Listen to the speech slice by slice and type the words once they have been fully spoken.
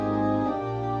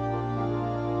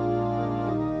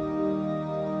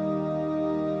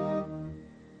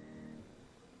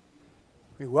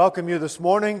Welcome you this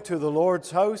morning to the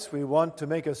Lord's house. We want to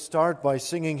make a start by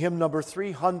singing hymn number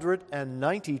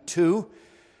 392.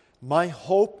 My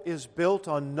hope is built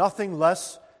on nothing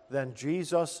less than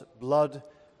Jesus' blood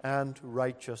and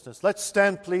righteousness. Let's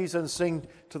stand, please, and sing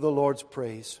to the Lord's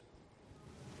praise.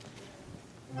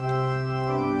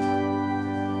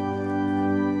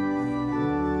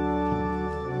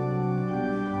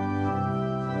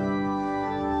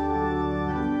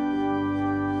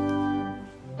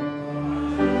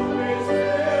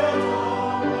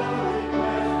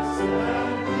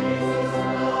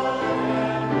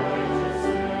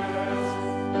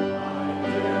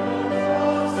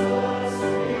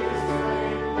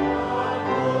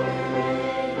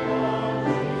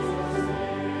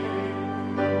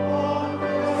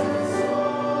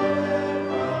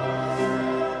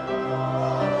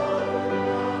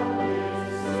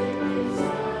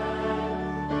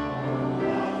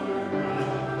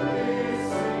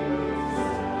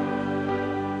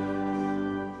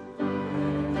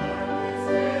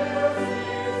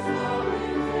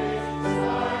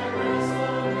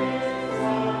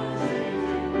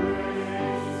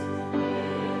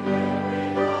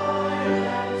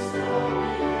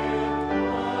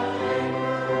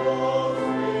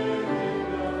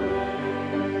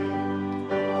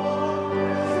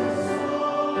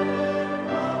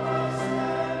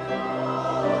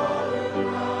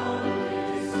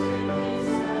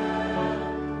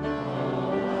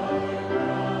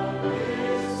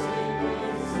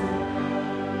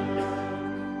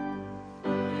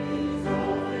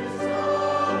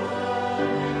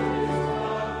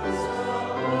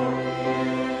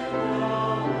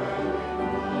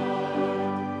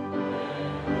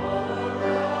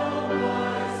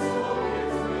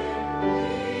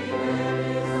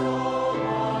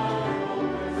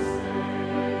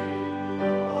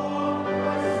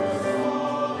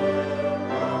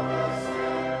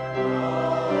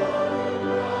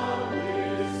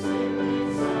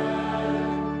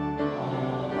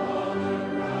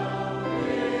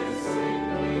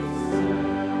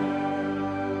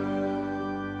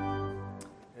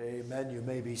 You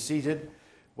may be seated.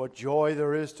 What joy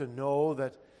there is to know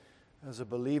that as a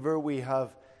believer we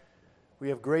have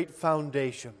great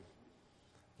foundation.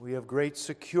 We have great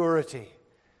security,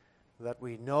 that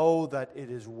we know that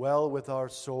it is well with our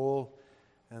soul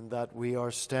and that we are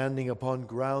standing upon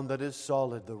ground that is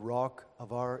solid, the rock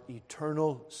of our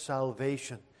eternal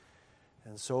salvation.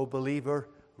 And so, believer,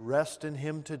 rest in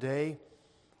Him today.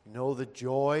 Know the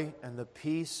joy and the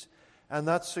peace and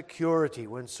that security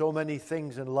when so many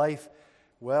things in life,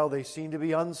 well, they seem to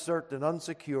be uncertain and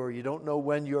unsecure. You don't know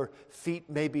when your feet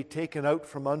may be taken out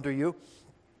from under you.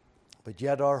 But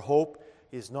yet our hope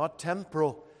is not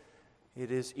temporal.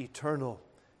 It is eternal.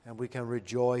 And we can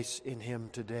rejoice in Him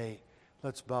today.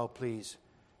 Let's bow, please,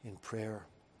 in prayer.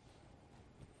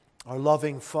 Our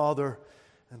loving Father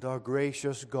and our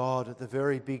gracious God, at the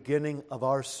very beginning of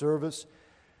our service,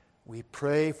 we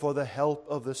pray for the help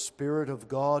of the Spirit of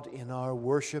God in our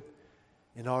worship,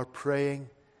 in our praying,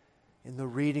 in the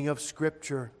reading of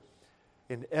Scripture,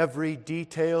 in every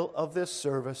detail of this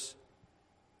service.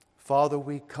 Father,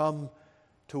 we come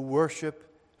to worship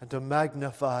and to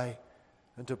magnify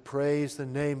and to praise the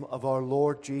name of our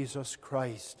Lord Jesus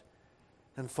Christ.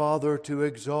 And Father, to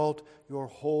exalt your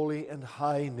holy and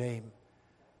high name.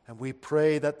 And we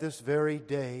pray that this very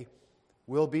day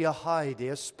will be a high day,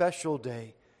 a special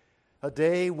day, a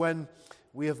day when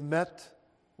we have met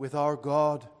with our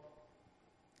God,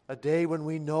 a day when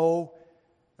we know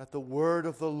that the word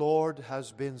of the Lord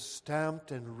has been stamped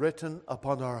and written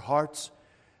upon our hearts,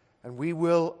 and we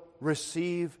will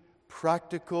receive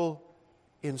practical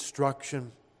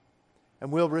instruction,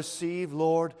 and we'll receive,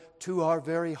 Lord, to our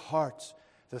very hearts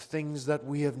the things that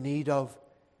we have need of,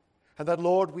 and that,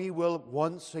 Lord, we will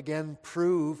once again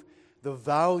prove the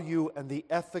value and the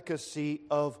efficacy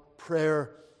of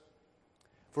prayer.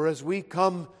 For as we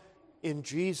come in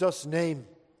Jesus' name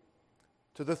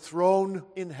to the throne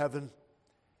in heaven,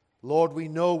 Lord, we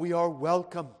know we are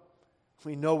welcome.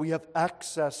 We know we have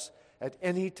access at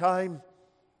any time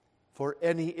for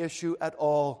any issue at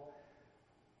all.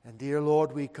 And dear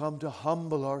Lord, we come to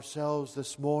humble ourselves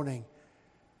this morning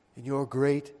in your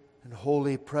great and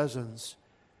holy presence.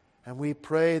 And we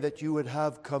pray that you would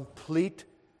have complete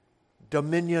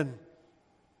dominion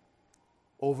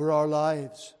over our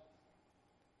lives.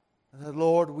 And that,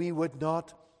 Lord, we would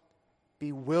not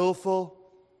be willful,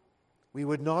 we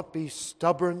would not be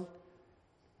stubborn,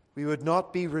 we would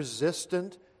not be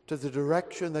resistant to the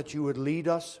direction that you would lead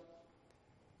us,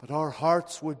 but our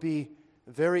hearts would be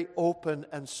very open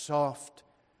and soft,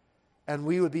 and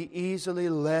we would be easily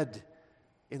led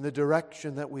in the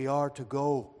direction that we are to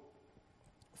go.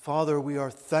 Father, we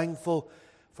are thankful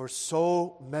for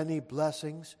so many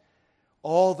blessings,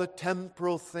 all the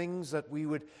temporal things that we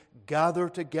would gather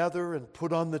together and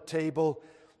put on the table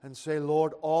and say,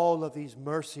 Lord, all of these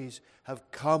mercies have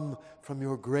come from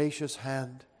your gracious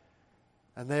hand.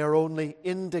 And they are only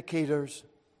indicators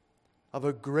of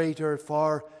a greater,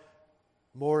 far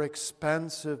more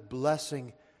expansive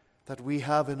blessing that we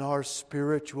have in our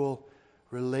spiritual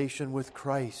relation with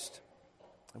Christ.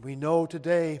 And we know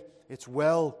today it's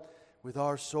well with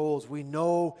our souls. We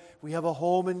know we have a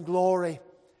home in glory.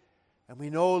 And we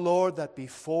know, Lord, that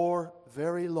before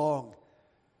very long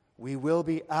we will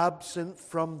be absent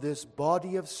from this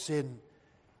body of sin,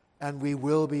 and we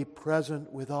will be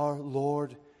present with our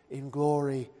Lord in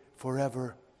glory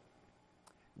forever.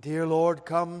 Dear Lord,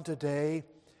 come today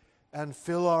and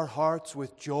fill our hearts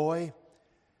with joy.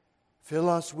 Fill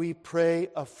us, we pray,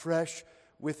 afresh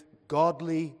with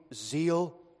godly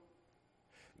zeal.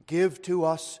 Give to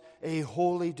us a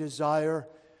holy desire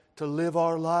to live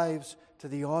our lives to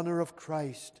the honor of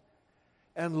Christ.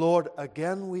 And Lord,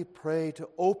 again we pray to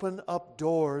open up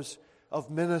doors of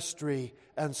ministry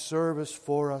and service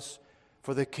for us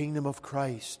for the kingdom of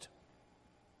Christ.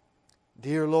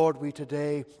 Dear Lord, we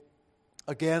today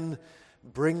again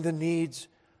bring the needs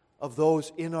of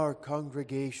those in our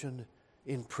congregation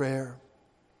in prayer.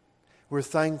 We're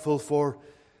thankful for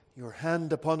your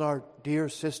hand upon our dear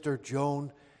sister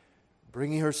Joan,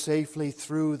 bringing her safely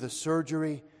through the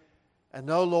surgery. And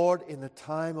now, Lord, in the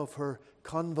time of her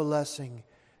convalescing,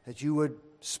 that you would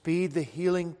speed the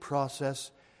healing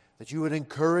process, that you would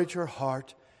encourage her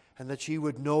heart, and that she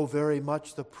would know very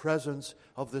much the presence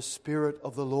of the Spirit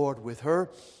of the Lord with her.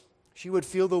 She would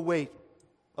feel the weight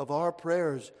of our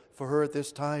prayers for her at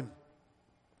this time.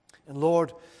 And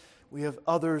Lord, we have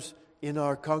others in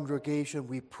our congregation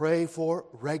we pray for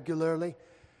regularly,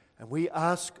 and we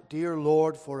ask, dear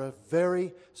Lord, for a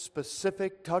very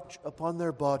specific touch upon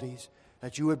their bodies,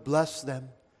 that you would bless them.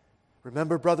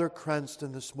 Remember Brother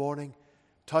Cranston this morning.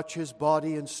 Touch his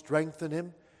body and strengthen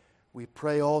him. We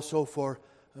pray also for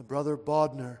Brother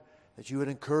Bodner, that you would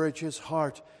encourage his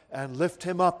heart and lift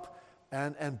him up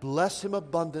and bless him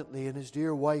abundantly, and his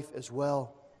dear wife as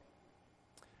well.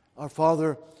 Our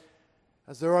Father,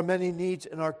 as there are many needs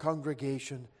in our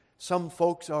congregation, some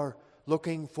folks are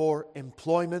looking for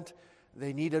employment.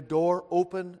 They need a door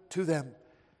open to them.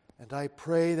 And I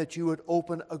pray that you would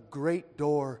open a great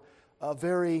door, a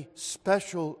very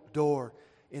special door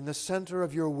in the center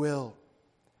of your will.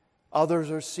 Others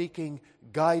are seeking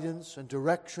guidance and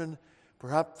direction,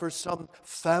 perhaps for some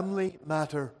family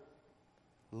matter.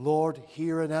 Lord,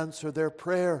 hear and answer their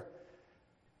prayer.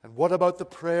 And what about the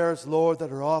prayers, Lord,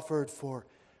 that are offered for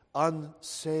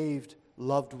unsaved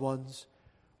loved ones?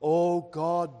 Oh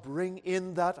God, bring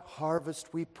in that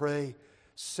harvest, we pray.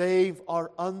 Save our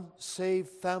unsaved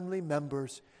family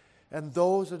members and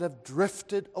those that have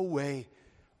drifted away.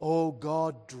 Oh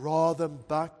God, draw them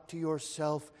back to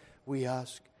yourself, we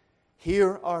ask.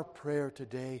 Hear our prayer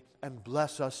today and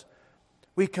bless us.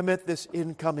 We commit this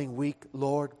incoming week,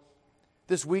 Lord,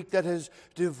 this week that is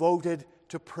devoted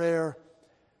to prayer,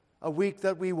 a week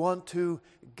that we want to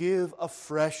give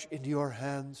afresh into your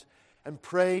hands. And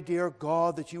pray, dear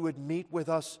God, that you would meet with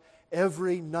us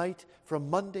every night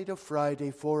from Monday to Friday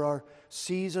for our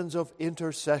seasons of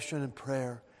intercession and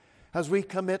prayer. As we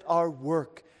commit our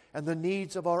work and the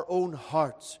needs of our own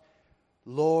hearts,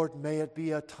 Lord, may it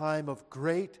be a time of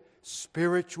great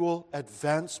spiritual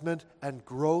advancement and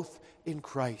growth in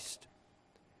Christ.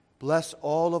 Bless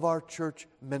all of our church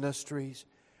ministries.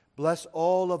 Bless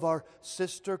all of our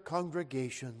sister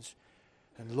congregations.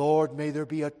 And Lord, may there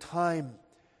be a time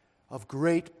of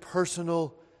great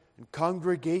personal and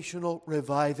congregational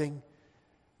reviving,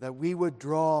 that we would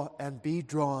draw and be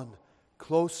drawn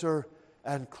closer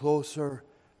and closer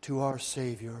to our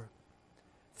Savior.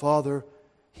 Father,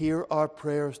 hear our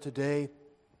prayers today.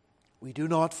 We do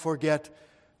not forget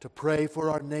to pray for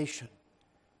our nation.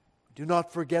 Do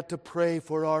not forget to pray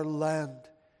for our land.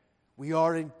 We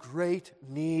are in great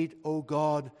need, O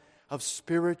God, of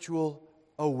spiritual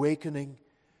awakening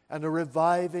and a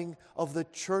reviving of the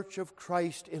Church of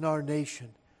Christ in our nation.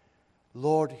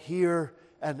 Lord, hear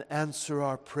and answer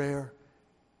our prayer.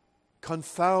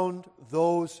 Confound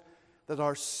those that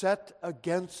are set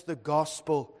against the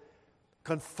gospel.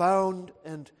 Confound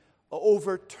and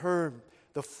overturn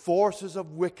the forces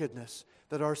of wickedness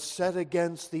that are set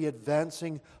against the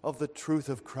advancing of the truth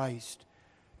of Christ.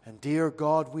 And dear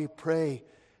God, we pray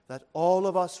that all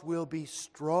of us will be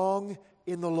strong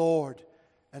in the Lord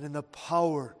and in the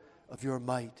power of your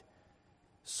might.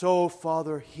 So,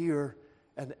 Father, hear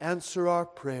and answer our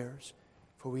prayers,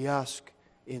 for we ask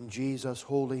in Jesus'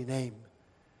 holy name.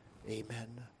 Amen.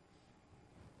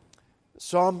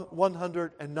 Psalm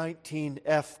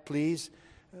 119F, please.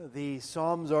 The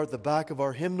Psalms are at the back of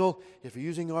our hymnal if you're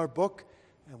using our book,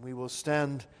 and we will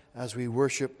stand as we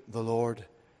worship the Lord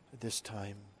at this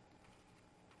time.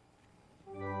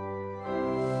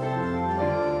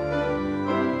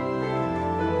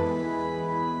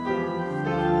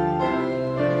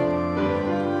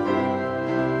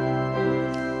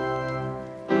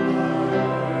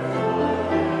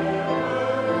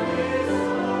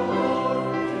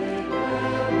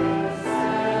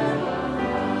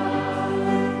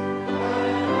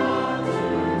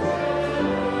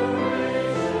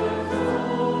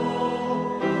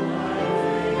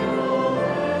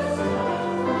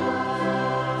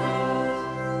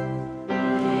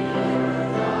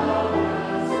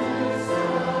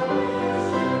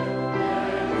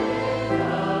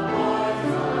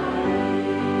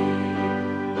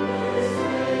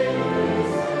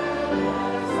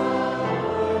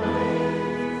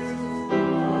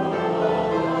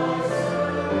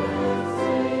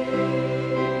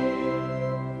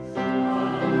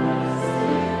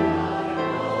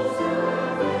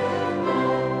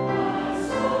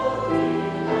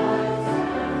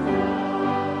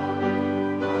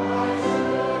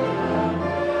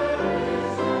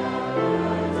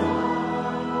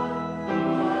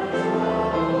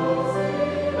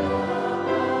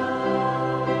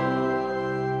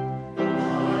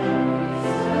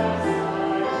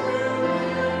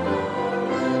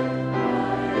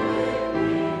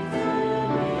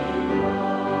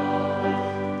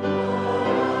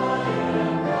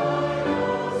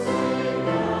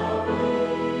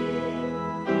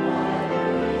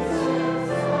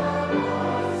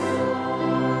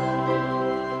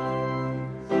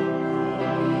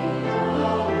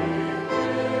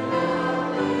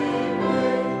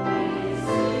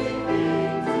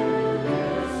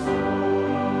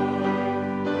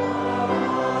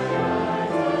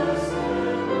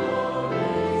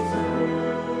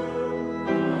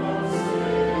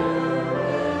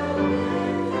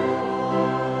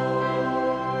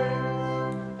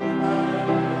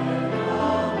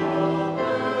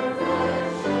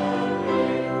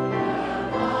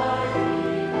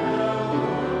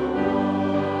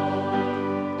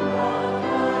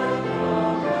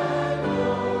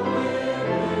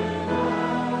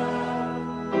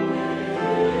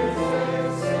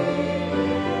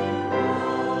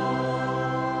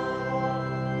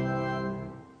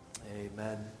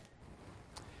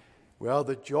 Well,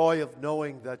 the joy of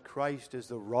knowing that Christ is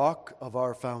the rock of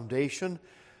our foundation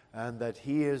and that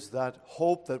He is that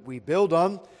hope that we build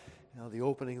on. Now, the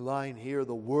opening line here,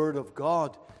 the Word of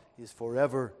God is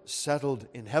forever settled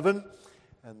in heaven,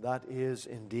 and that is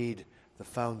indeed the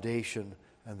foundation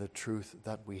and the truth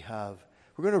that we have.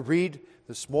 We're going to read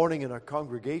this morning in our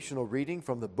congregational reading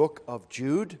from the book of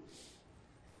Jude,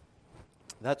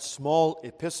 that small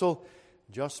epistle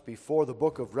just before the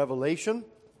book of Revelation.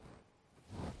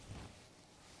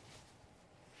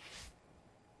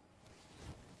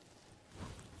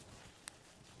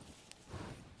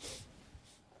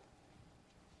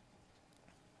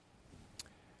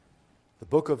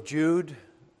 The book of Jude,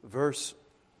 verse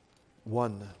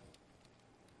 1.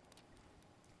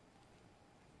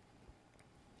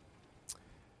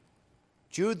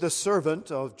 Jude, the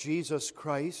servant of Jesus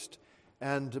Christ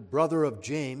and brother of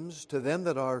James, to them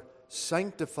that are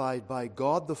sanctified by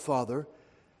God the Father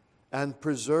and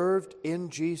preserved in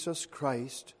Jesus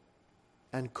Christ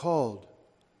and called,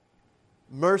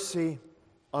 mercy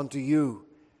unto you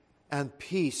and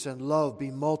peace and love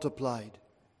be multiplied.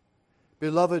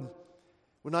 Beloved,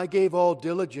 when I gave all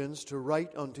diligence to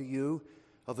write unto you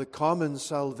of the common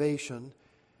salvation,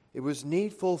 it was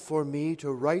needful for me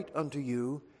to write unto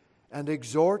you and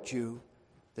exhort you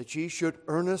that ye should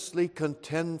earnestly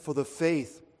contend for the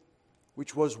faith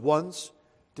which was once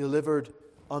delivered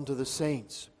unto the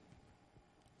saints.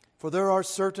 For there are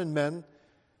certain men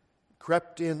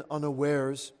crept in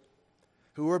unawares,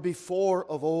 who were before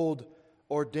of old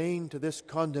ordained to this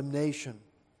condemnation,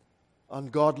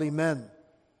 ungodly men,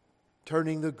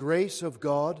 turning the grace of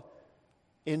God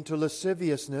into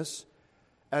lasciviousness,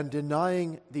 and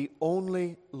denying the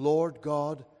only Lord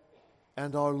God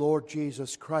and our Lord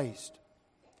Jesus Christ.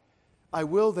 I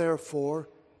will therefore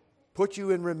put you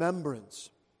in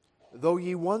remembrance, though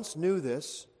ye once knew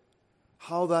this,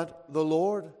 how that the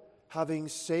Lord, having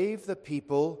saved the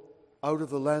people out of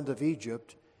the land of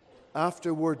Egypt,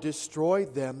 afterward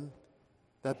destroyed them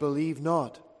that believe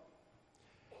not.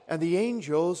 And the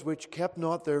angels which kept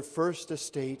not their first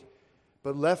estate,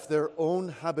 but left their own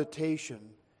habitation,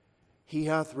 He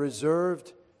hath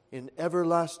reserved in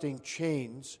everlasting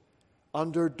chains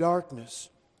under darkness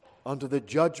unto the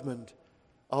judgment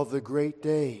of the great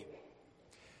day.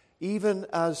 even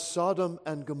as Sodom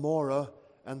and Gomorrah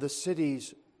and the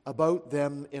cities about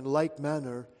them in like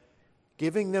manner,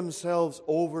 giving themselves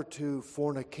over to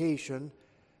fornication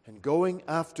and going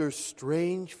after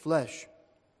strange flesh,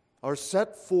 are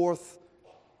set forth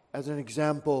as an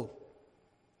example,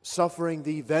 suffering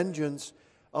the vengeance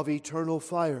of eternal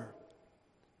fire.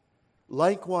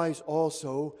 Likewise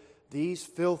also, these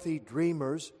filthy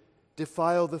dreamers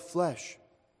defile the flesh,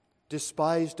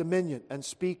 despise dominion, and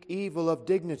speak evil of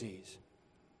dignities.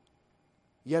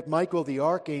 Yet Michael the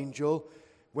archangel,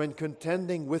 when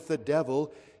contending with the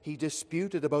devil, he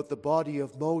disputed about the body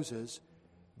of Moses,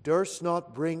 durst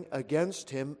not bring against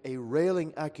him a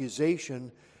railing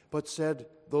accusation, but said,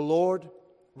 The Lord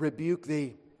rebuke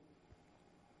thee.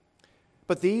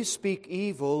 But these speak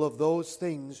evil of those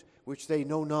things which they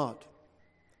know not.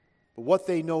 But what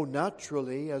they know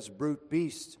naturally as brute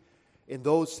beasts, in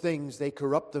those things they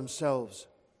corrupt themselves.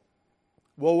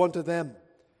 Woe unto them,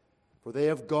 for they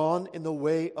have gone in the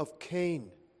way of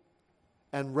Cain,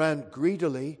 and ran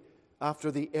greedily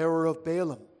after the error of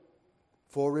Balaam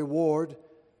for reward,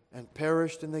 and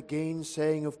perished in the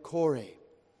gainsaying of Korah.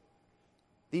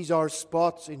 These are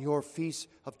spots in your feasts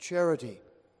of charity,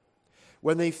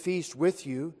 when they feast with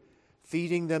you,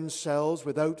 feeding themselves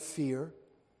without fear.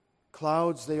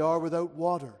 Clouds they are without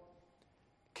water,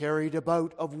 carried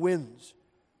about of winds,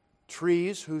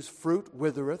 trees whose fruit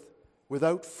withereth,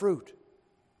 without fruit,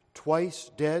 twice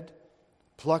dead,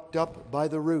 plucked up by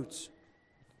the roots,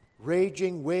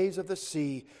 raging waves of the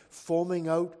sea, foaming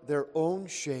out their own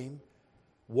shame,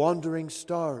 wandering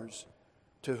stars,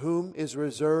 to whom is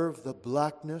reserved the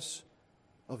blackness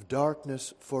of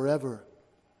darkness forever.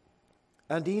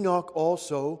 And Enoch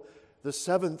also, the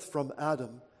seventh from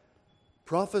Adam,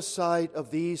 prophesied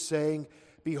of these, saying,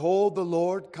 Behold, the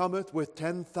Lord cometh with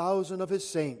 10,000 of his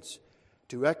saints,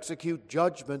 to execute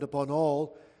judgment upon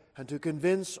all, and to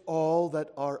convince all that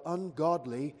are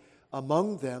ungodly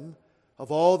among them of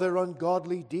all their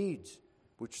ungodly deeds,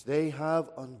 which they have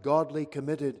ungodly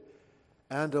committed,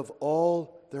 and of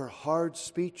all their hard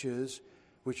speeches,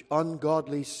 which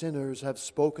ungodly sinners have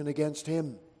spoken against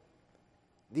him.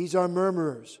 These are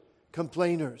murmurers,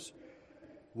 complainers,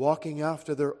 walking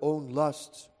after their own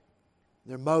lusts.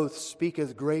 Their mouth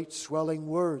speaketh great swelling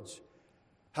words,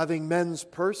 having men's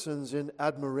persons in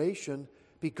admiration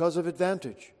because of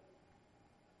advantage.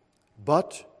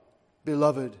 But,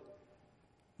 beloved,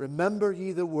 remember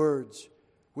ye the words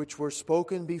which were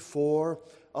spoken before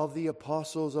of the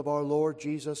apostles of our Lord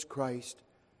Jesus Christ,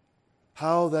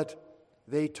 how that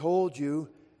they told you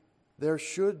there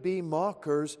should be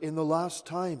mockers in the last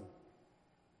time,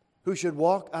 who should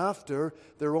walk after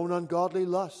their own ungodly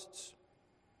lusts.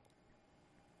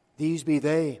 These be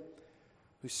they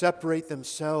who separate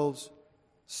themselves,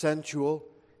 sensual,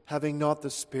 having not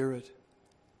the Spirit.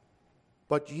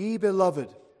 But ye, beloved,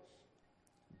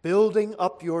 building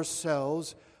up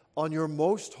yourselves on your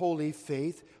most holy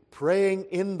faith, praying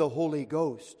in the Holy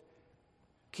Ghost,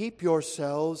 keep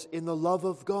yourselves in the love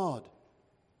of God,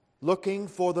 looking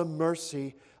for the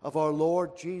mercy of our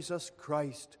Lord Jesus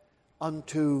Christ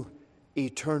unto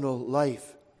eternal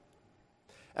life.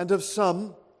 And of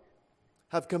some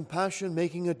have compassion,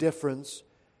 making a difference,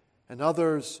 and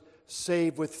others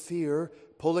save with fear,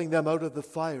 pulling them out of the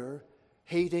fire,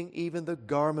 hating even the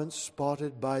garments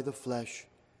spotted by the flesh.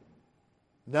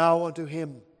 Now unto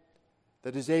him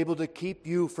that is able to keep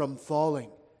you from falling,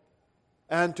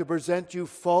 and to present you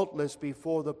faultless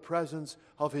before the presence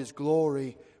of his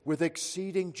glory with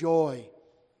exceeding joy,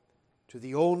 to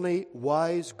the only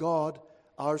wise God,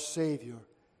 our Savior,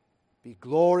 be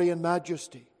glory and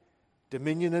majesty,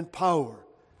 dominion and power,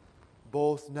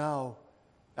 both now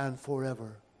and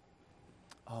forever.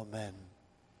 Amen.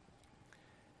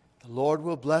 The Lord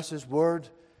will bless his word,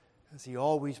 as he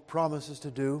always promises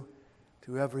to do,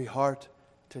 to every heart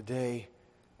today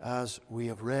as we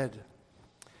have read.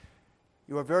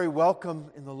 You are very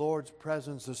welcome in the Lord's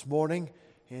presence this morning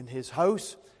in his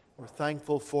house. We're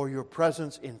thankful for your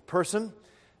presence in person,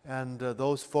 and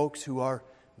those folks who are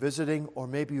visiting, or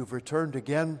maybe you've returned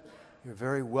again, you're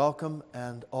very welcome,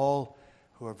 and all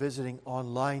who are visiting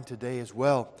online today as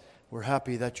well. We're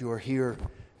happy that you are here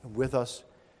with us.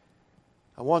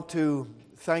 I want to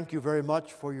thank you very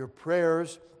much for your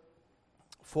prayers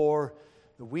for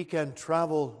the weekend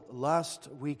travel last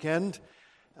weekend,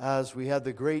 as we had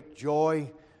the great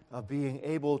joy of being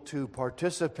able to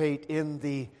participate in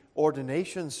the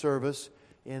ordination service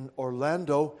in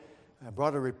Orlando. I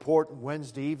brought a report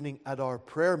Wednesday evening at our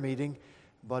prayer meeting,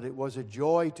 but it was a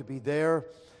joy to be there,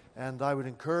 and I would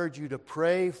encourage you to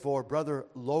pray for Brother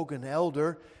Logan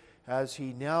Elder, as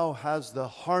he now has the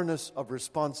harness of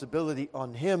responsibility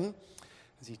on him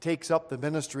as he takes up the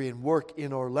ministry and work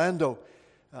in Orlando.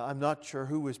 I'm not sure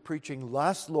who was preaching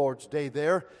last Lord's Day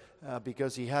there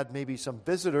because he had maybe some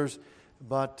visitors,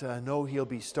 but no, he'll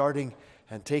be starting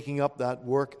and taking up that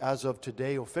work as of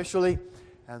today officially.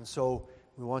 And so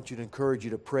we want you to encourage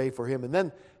you to pray for him. And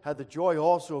then had the joy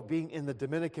also of being in the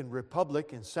Dominican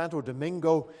Republic, in Santo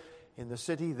Domingo, in the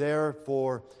city there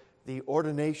for the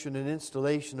ordination and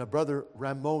installation of Brother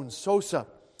Ramon Sosa.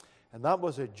 And that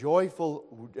was a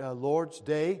joyful Lord's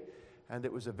Day, and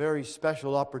it was a very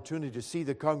special opportunity to see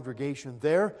the congregation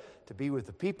there, to be with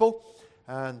the people,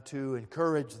 and to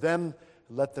encourage them,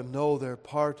 let them know they're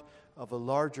part of a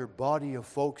larger body of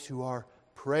folks who are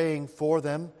praying for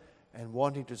them and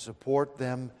wanting to support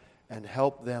them and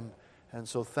help them. And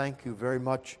so thank you very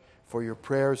much for your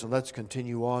prayers, and let's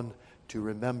continue on to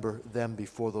remember them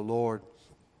before the Lord.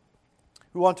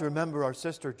 We want to remember our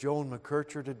sister Joan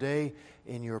McKercher today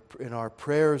in our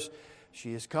prayers.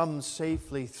 She has come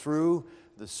safely through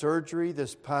the surgery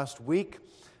this past week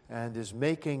and is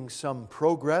making some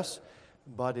progress,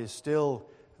 but is still,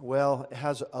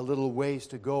 has a little ways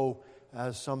to go,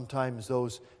 as sometimes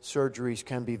those surgeries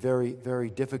can be very, very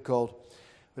difficult.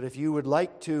 But if you would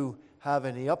like to have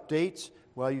any updates,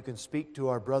 you can speak to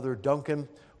our brother Duncan,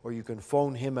 or you can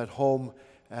phone him at home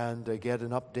and get an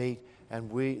update. And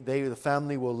the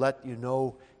family will let you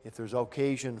know if there's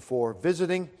occasion for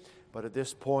visiting. But at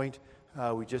this point,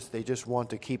 they just want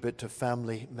to keep it to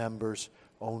family members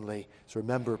only. So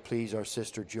remember, please, our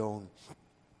sister Joan.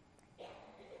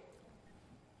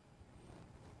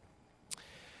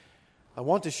 I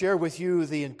want to share with you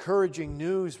the encouraging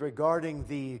news regarding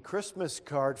the Christmas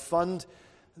card fund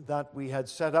that we had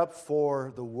set up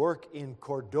for the work in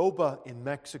Cordoba in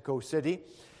Mexico City.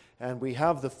 And we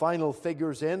have the final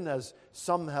figures in, as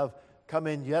some have come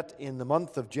in yet in the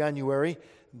month of January.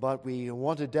 But we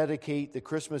want to dedicate the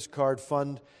Christmas card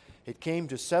fund. It came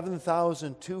to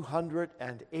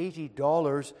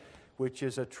 $7,280, which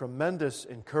is a tremendous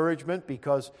encouragement,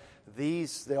 because the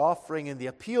offering and the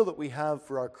appeal that we have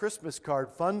for our Christmas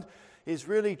card fund is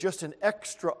really just an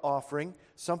extra offering,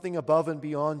 something above and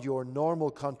beyond your normal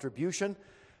contribution.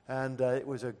 And it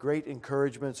was a great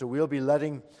encouragement. So we'll be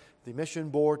letting the mission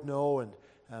board know, and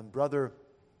Brother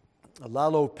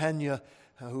Lalo Pena,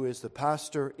 who is the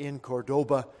pastor in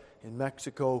Cordoba in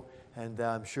Mexico, and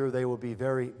I'm sure they will be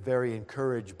very, very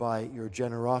encouraged by your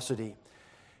generosity.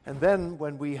 And then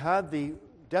when we had the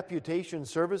deputation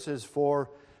services for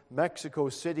Mexico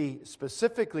City,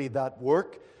 specifically that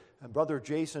work, and Brother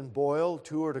Jason Boyle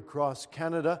toured across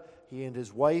Canada, he and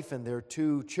his wife and their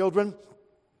 2 children.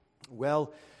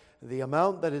 The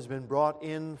amount that has been brought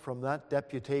in from that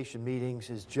deputation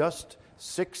meetings is just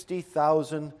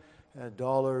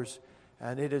 $60,000,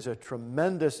 and it is a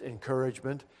tremendous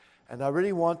encouragement. And I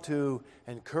really want to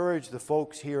encourage the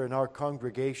folks here in our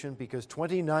congregation, because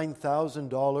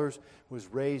 $29,000 was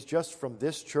raised just from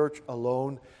this church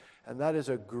alone, and that is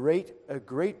a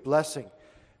great blessing.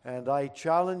 And I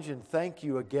challenge and thank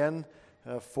you again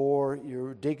for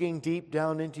your digging deep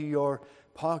down into your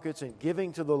pockets and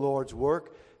giving to the Lord's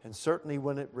work. And certainly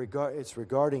when it's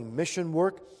regarding mission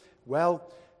work,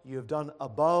 you have done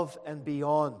above and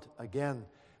beyond again.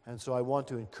 And so I want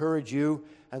to encourage you,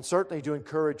 and certainly to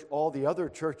encourage all the other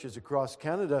churches across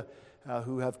Canada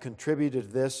who have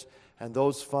contributed this. And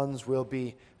those funds will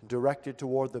be directed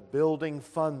toward the Building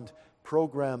Fund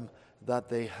program that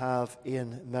they have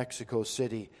in Mexico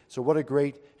City. So what a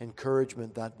great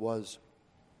encouragement that was.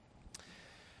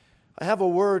 I have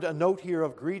a note here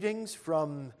of greetings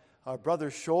from our brother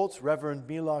Schultz, Reverend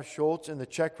Miloš Schultz in the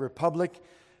Czech Republic.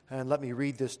 And let me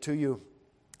read this to you.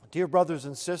 Dear brothers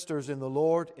and sisters in the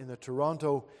Lord, in the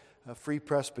Toronto Free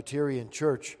Presbyterian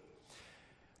Church,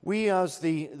 we as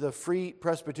the Free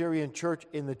Presbyterian Church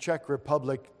in the Czech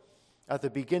Republic, at the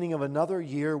beginning of another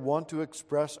year, want to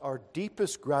express our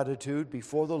deepest gratitude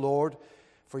before the Lord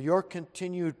for your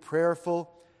continued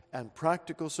prayerful and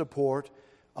practical support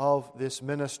of this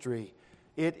ministry.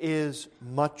 It is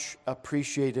much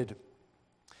appreciated.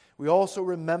 We also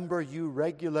remember you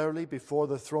regularly before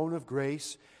the throne of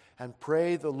grace and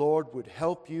pray the Lord would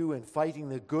help you in fighting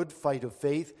the good fight of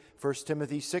faith, 1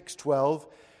 Timothy 6:12,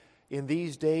 in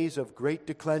these days of great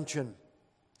declension.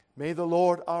 May the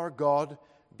Lord our God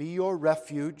be your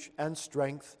refuge and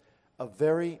strength, a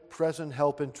very present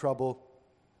help in trouble,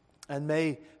 and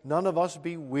may none of us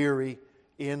be weary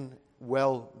in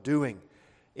well-doing.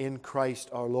 In Christ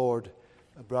our Lord,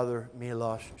 Brother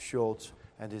Miloš Schultz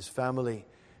and his family.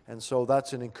 And so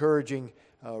that's an encouraging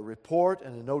report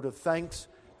and a note of thanks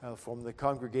from the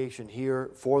congregation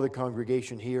here, for the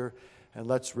congregation here. And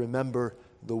let's remember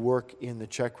the work in the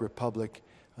Czech Republic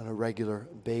on a regular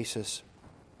basis.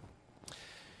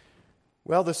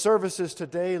 Well, the services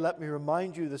today, let me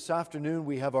remind you, this afternoon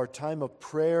we have our time of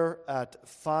prayer at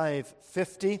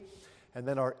 5:50, and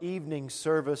then our evening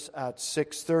service at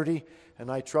 6:30,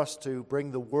 and I trust to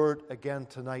bring the word again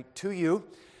tonight to you,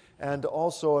 and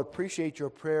also appreciate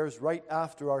your prayers right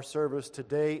after our service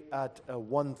today at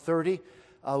 1:30.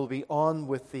 I will be on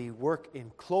with the work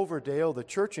in Cloverdale, the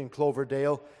church in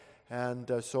Cloverdale,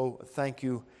 and so thank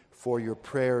you for your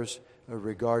prayers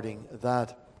regarding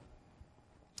that.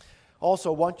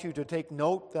 Also want you to take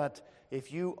note that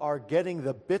if you are getting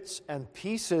the bits and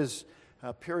pieces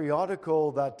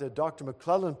periodical that Dr.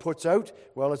 McClellan puts out,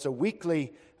 well, it's a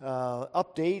weekly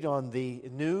update on the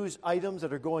news items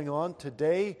that are going on.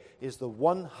 Today is the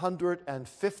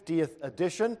 150th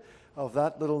edition of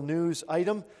that little news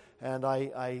item, and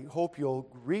I hope you'll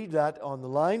read that on the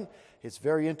line. It's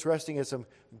very interesting. It's some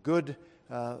good,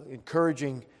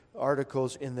 encouraging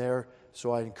articles in there,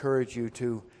 so I encourage you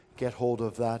to get hold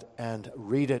of that and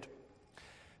read it.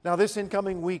 Now, this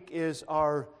incoming week is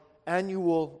our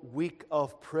annual week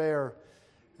of prayer,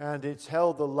 and it's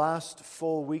held the last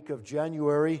full week of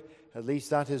January. At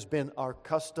least that has been our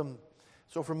custom.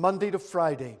 So from Monday to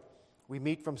Friday, we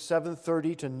meet from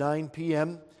 7:30 to 9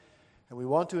 p.m., and we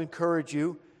want to encourage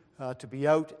you to be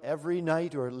out every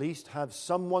night, or at least have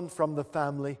someone from the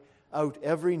family out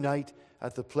every night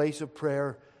at the place of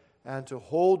prayer, and to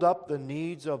hold up the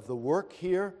needs of the work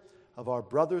here, of our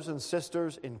brothers and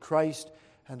sisters in Christ,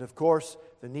 and of course,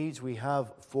 the needs we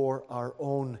have for our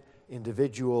own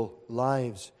individual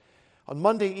lives. On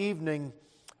Monday evening,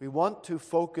 we want to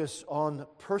focus on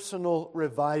personal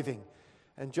reviving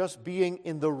and just being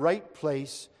in the right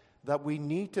place that we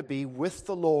need to be with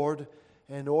the Lord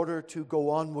in order to go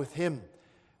on with Him.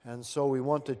 And so we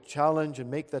want to challenge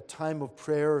and make that time of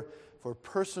prayer for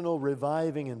personal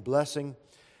reviving and blessing.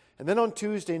 And then on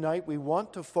Tuesday night, we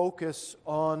want to focus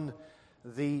on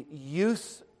the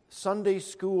youth Sunday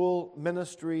school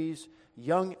ministries,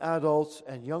 young adults,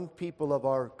 and young people of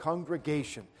our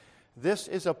congregation. This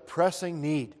is a pressing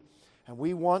need, and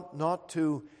we want not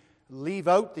to leave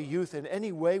out the youth in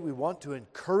any way. We want to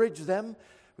encourage them.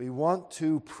 We want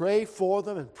to pray for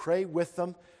them and pray with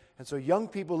them. And so, young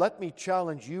people, let me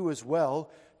challenge you as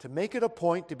well to make it a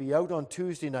point to be out on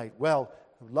Tuesday night. Well,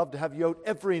 I'd love to have you out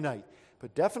every night,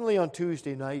 but definitely on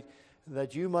Tuesday night,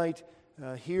 that you might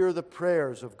hear the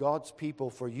prayers of God's people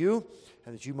for you,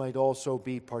 and that you might also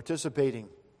be participating.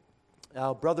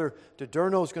 Now, Brother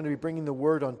DiDerno is going to be bringing the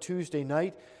word on Tuesday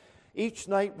night. Each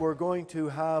night we're going to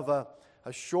have a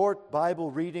short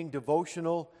Bible reading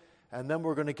devotional, and then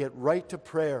we're going to get right to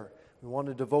prayer. We want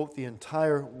to devote the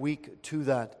entire week to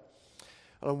that.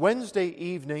 On Wednesday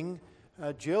evening,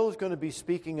 Jill is going to be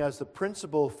speaking as the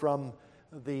principal from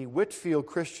the Whitfield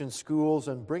Christian Schools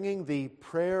and bringing the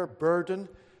prayer burden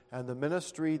and the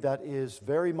ministry that is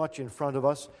very much in front of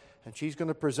us. And she's going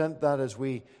to present that as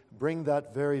we bring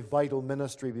that very vital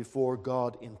ministry before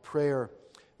God in prayer.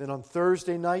 Then on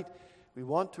Thursday night, we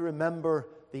want to remember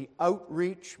the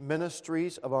outreach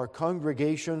ministries of our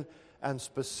congregation and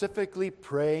specifically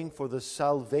praying for the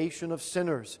salvation of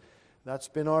sinners. That's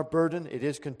been our burden. It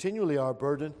is continually our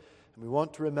burden, and we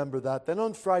want to remember that. Then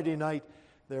on Friday night,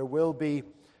 there will be,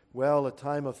 well, a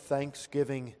time of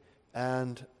thanksgiving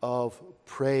and of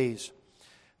praise.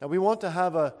 Now, we want to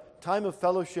have a time of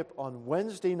fellowship on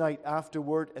Wednesday night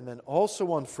afterward, and then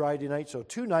also on Friday night. So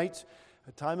 2 nights,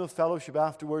 a time of fellowship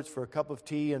afterwards for a cup of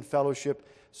tea and fellowship.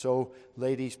 So,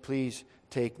 ladies, please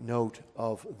take note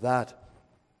of that.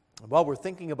 While we're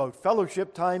thinking about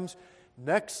fellowship times,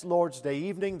 next Lord's Day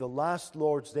evening, the last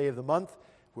Lord's Day of the month,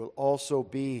 will also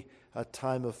be a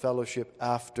time of fellowship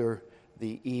after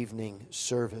the evening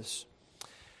service.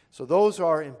 So those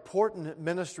are important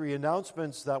ministry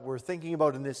announcements that we're thinking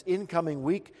about in this incoming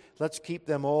week. Let's keep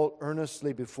them all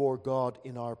earnestly before God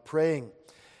in our praying.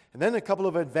 And then a couple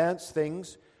of advanced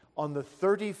things. On the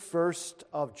 31st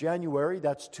of January,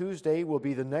 that's Tuesday, will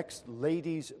be the next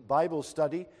Ladies' Bible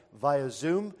Study via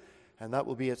Zoom, and that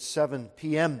will be at 7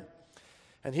 p.m.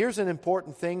 And here's an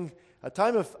important thing. A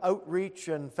time of outreach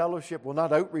and fellowship, well,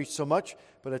 not outreach so much,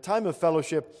 but a time of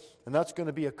fellowship, and that's going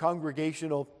to be a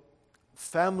congregational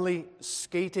family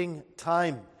skating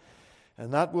time.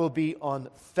 And that will be on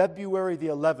February the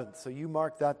 11th. So you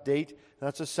mark that date.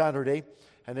 That's a Saturday.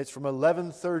 And it's from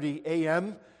 11:30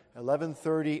 a.m.,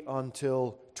 11:30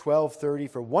 until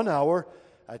 12:30 for 1 hour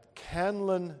at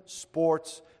Canlan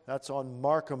Sports. That's on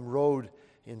Markham Road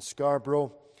in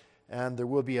Scarborough. And there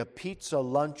will be a pizza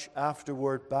lunch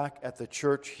afterward back at the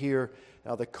church here.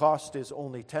 Now, the cost is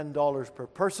only $10 per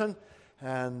person.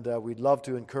 And we'd love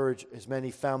to encourage as many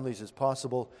families as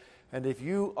possible. And if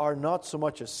you are not so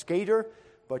much a skater,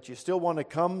 but you still want to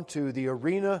come to the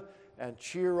arena and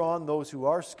cheer on those who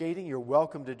are skating, you're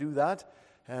welcome to do that,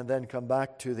 and then come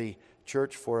back to the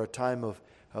church for a time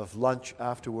of lunch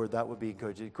afterward. That would be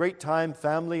good. It's a great time.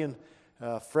 Family and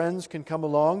friends can come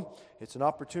along. It's an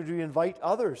opportunity to invite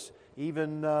others,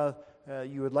 even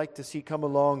you would like to see come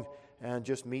along and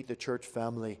just meet the church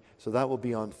family. So that will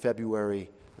be on February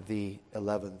the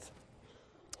 11th.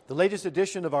 The latest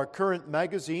edition of our current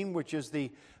magazine, which is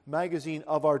the magazine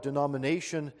of our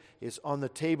denomination, is on the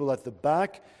table at the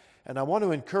back. And I want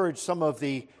to encourage some of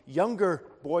the younger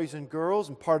boys and girls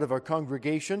and part of our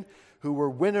congregation who were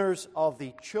winners of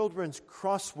the children's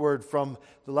crossword from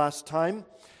the last time.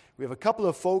 We have a couple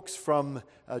of folks from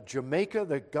Jamaica,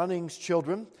 the Gunnings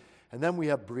children. And then we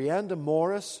have Brianda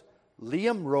Morris,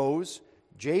 Liam Rose,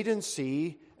 Jaden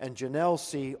C., and Janelle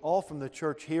C., all from the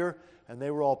church here. And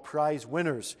they were all prize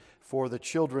winners for the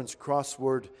children's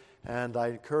crossword. And I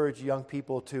encourage young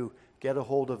people to get a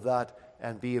hold of that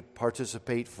and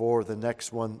participate for the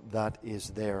next one that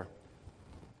is there.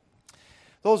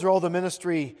 Those are all the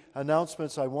ministry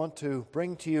announcements I want to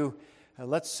bring to you. And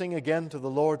let's sing again to the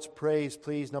Lord's praise,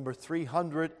 please, number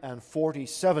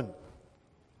 347.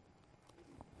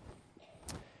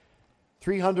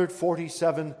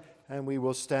 347, and we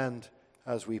will stand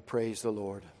as we praise the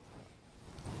Lord.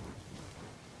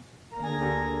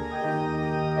 Amen.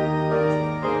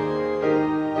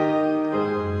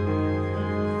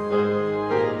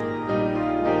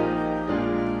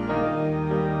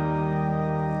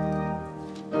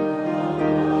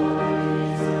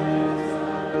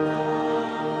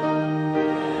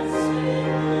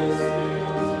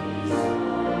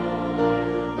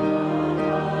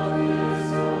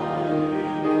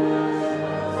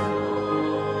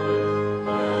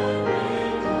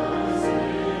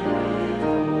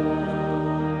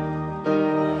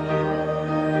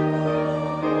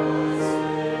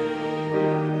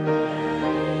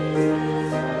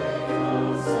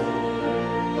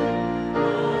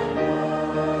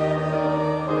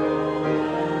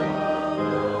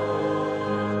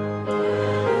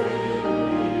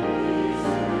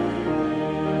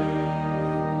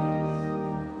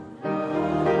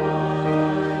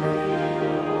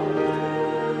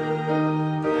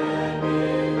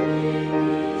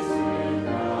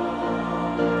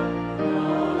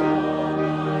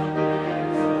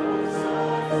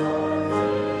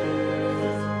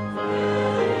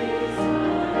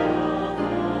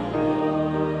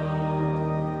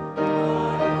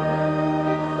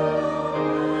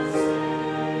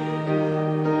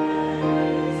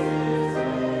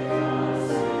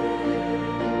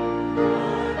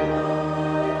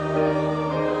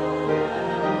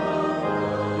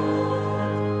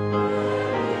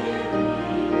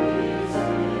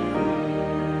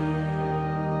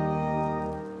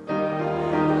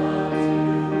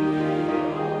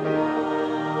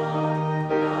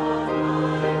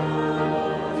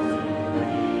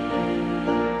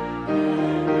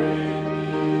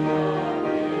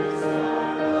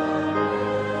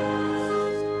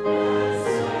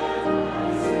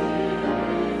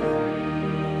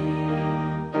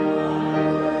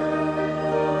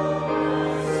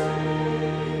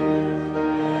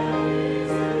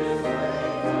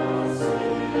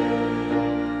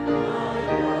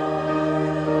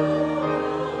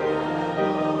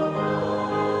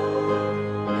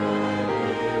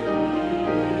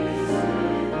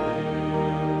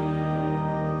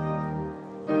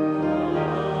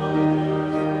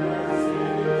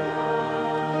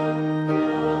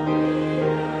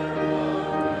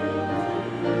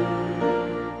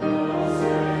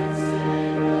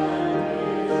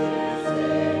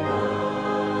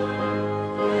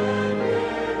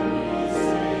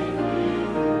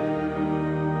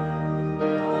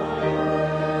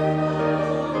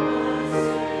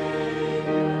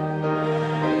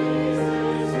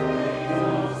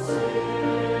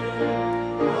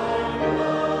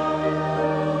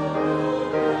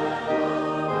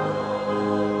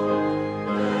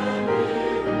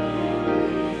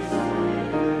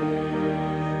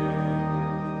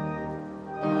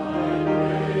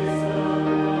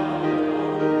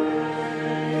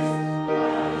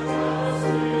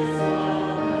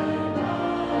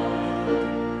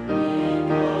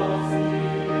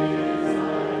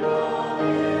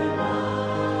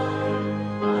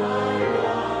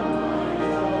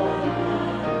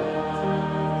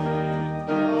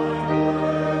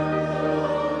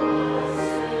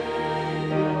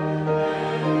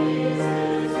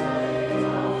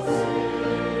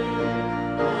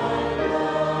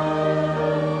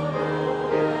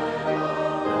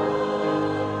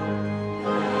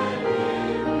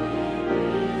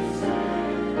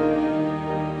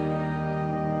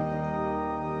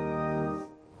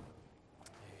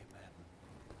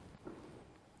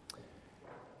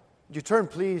 Would you turn,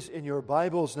 please, in your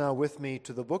Bibles now with me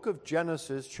to the book of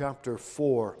Genesis, chapter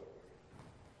 4.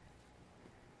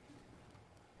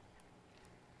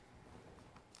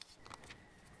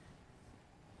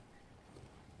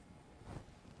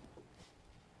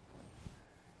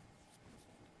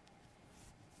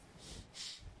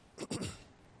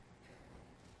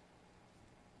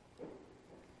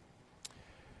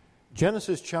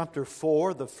 Genesis chapter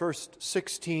 4, the first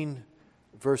 16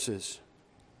 verses.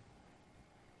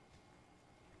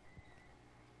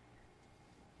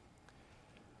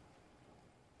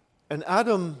 And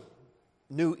Adam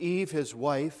knew Eve his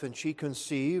wife, and she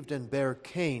conceived and bare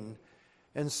Cain,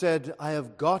 and said, I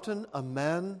have gotten a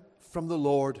man from the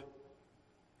Lord.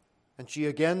 And she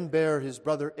again bare his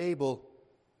brother Abel.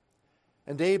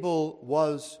 And Abel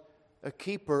was a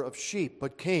keeper of sheep,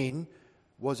 but Cain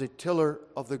was a tiller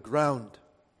of the ground.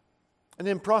 And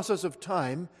in process of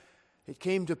time, it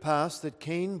came to pass that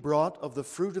Cain brought of the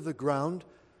fruit of the ground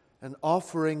an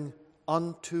offering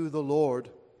unto the Lord.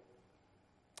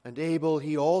 And Abel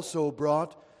he also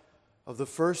brought of the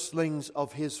firstlings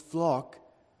of his flock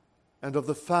and of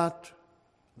the fat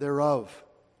thereof.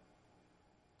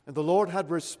 And the Lord had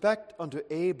respect unto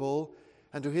Abel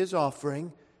and to his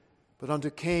offering, but unto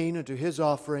Cain and to his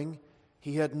offering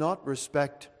he had not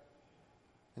respect.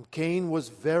 And Cain was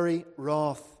very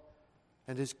wroth,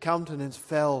 and his countenance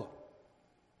fell.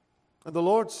 And the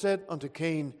Lord said unto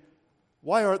Cain,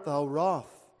 Why art thou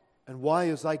wroth, and why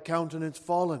is thy countenance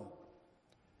fallen?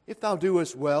 If thou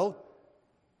doest well,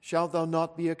 shalt thou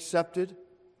not be accepted?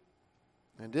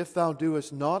 And if thou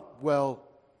doest not well,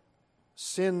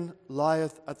 sin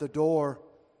lieth at the door,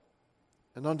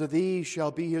 and unto thee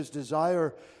shall be his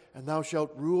desire, and thou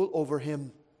shalt rule over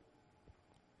him.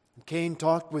 And Cain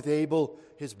talked with Abel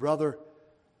his brother,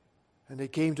 and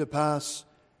it came to pass,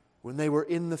 when they were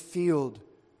in the field,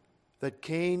 that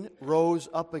Cain rose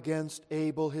up against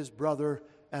Abel his brother,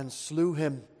 and slew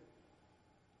him.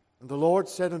 And the Lord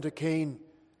said unto Cain,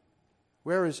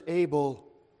 Where is Abel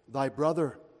thy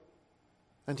brother?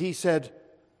 And he said,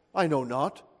 I know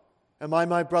not. Am I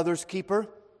my brother's keeper?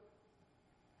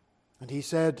 And he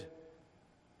said,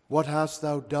 What hast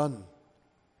thou done?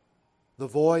 The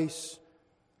voice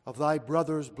of thy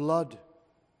brother's blood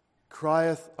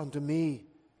crieth unto me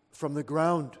from the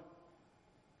ground.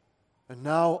 And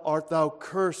now art thou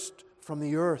cursed from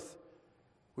the earth,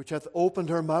 which hath opened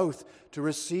her mouth to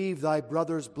receive thy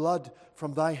brother's blood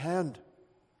from thy hand.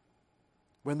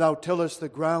 When thou tillest the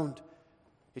ground,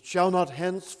 it shall not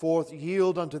henceforth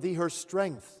yield unto thee her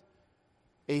strength.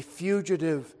 A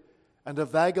fugitive and a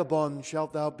vagabond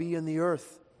shalt thou be in the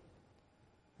earth.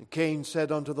 And Cain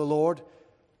said unto the Lord,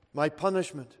 My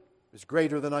punishment is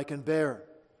greater than I can bear.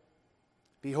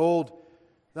 Behold,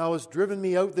 thou hast driven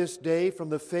me out this day from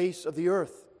the face of the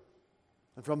earth,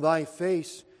 and from thy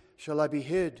face shall I be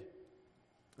hid.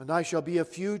 And I shall be a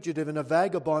fugitive and a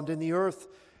vagabond in the earth,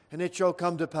 and it shall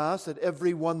come to pass that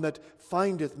every one that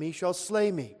findeth me shall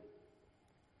slay me.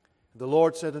 And the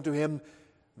Lord said unto him,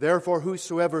 Therefore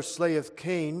whosoever slayeth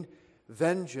Cain,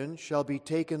 vengeance shall be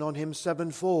taken on him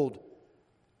sevenfold.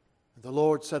 And the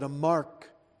Lord set a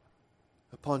mark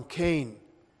upon Cain,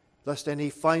 lest any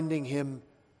finding him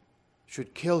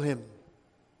should kill him.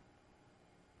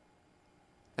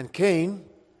 And Cain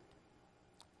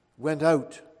went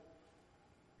out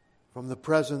from the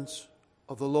presence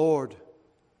of the Lord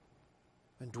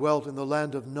and dwelt in the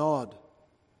land of Nod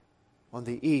on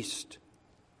the east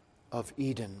of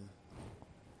Eden.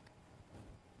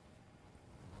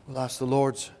 We'll ask the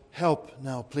Lord's help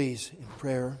now, please, in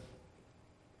prayer.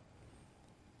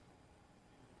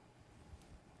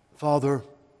 Father,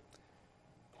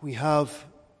 we have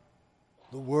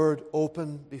the Word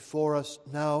open before us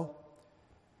now,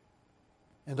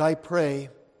 and I pray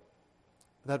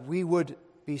that we would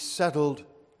be settled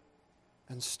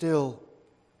and still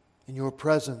in your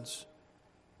presence,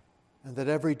 and that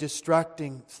every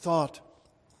distracting thought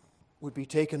would be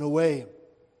taken away,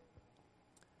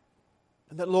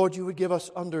 and that, Lord, you would give us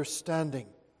understanding,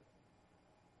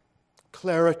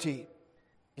 clarity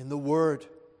in the Word,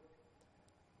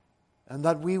 and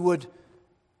that we would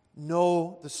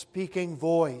know the speaking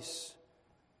voice,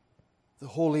 the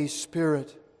Holy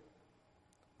Spirit,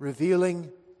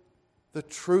 revealing the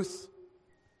truth,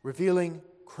 revealing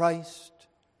Christ,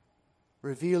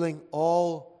 revealing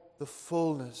all the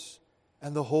fullness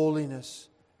and the holiness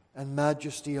and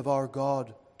majesty of our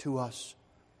God to us.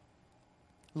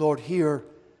 Lord, hear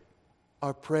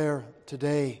our prayer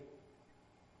today.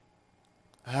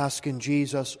 I ask in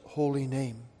Jesus' holy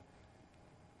name.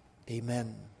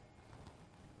 Amen.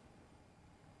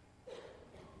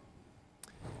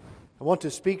 I want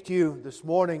to speak to you this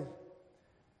morning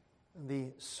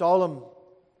the solemn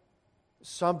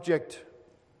subject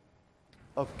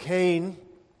of Cain,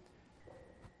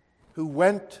 who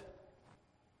went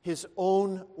his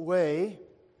own way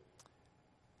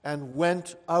and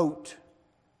went out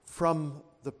from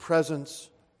the presence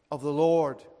of the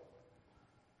Lord.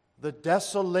 The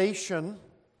desolation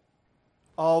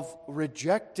of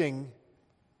rejecting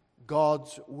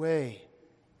God's way.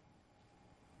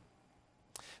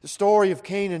 The story of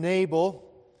Cain and Abel,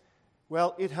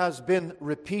 well, it has been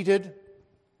repeated,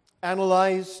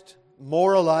 analyzed,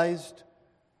 moralized,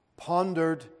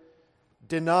 pondered,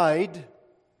 denied,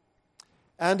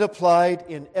 and applied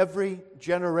in every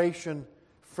generation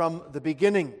from the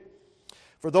beginning.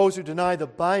 For those who deny the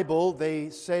Bible,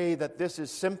 they say that this is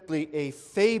simply a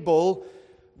fable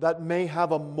that may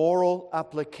have a moral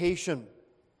application.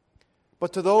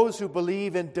 But to those who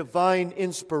believe in divine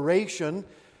inspiration,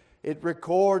 it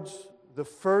records the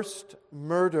first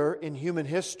murder in human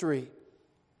history.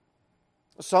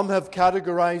 Some have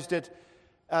categorized it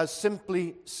as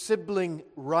simply sibling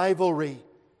rivalry.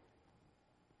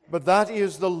 But that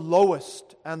is the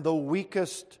lowest and the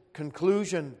weakest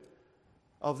conclusion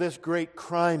of this great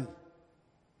crime.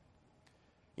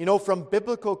 You know, from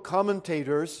biblical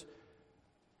commentators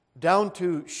down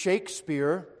to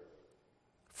Shakespeare,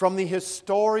 from the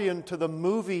historian to the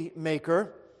movie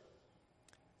maker,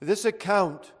 this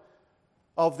account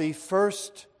of the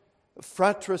first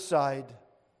fratricide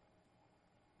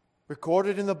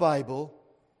recorded in the Bible,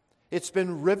 it's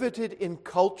been riveted in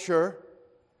culture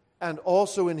and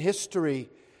also in history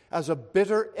as a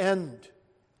bitter end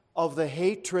of the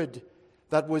hatred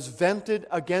that was vented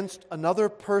against another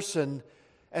person,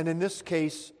 and in this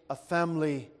case, a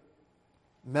family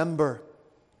member.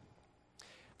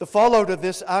 The fallout of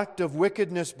this act of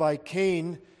wickedness by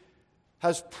Cain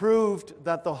has proved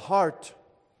that the heart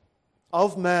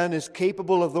of man is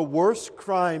capable of the worst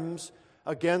crimes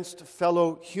against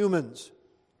fellow humans.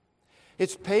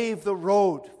 It's paved the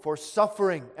road for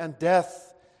suffering and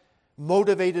death,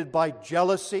 motivated by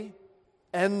jealousy,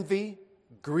 envy,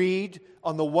 greed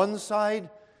on the one side,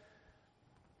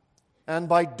 and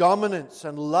by dominance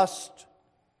and lust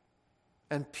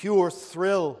and pure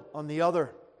thrill on the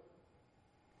other.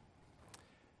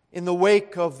 In the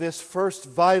wake of this first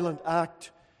violent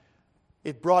act,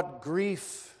 it brought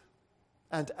grief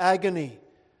and agony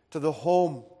to the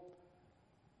home,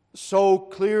 so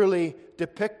clearly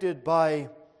depicted by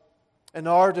an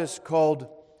artist called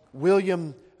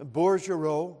William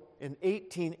Bourgereau in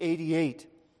 1888.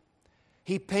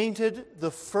 He painted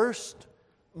the first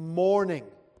mourning,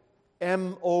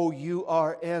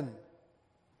 M-O-U-R-N,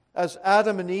 as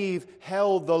Adam and Eve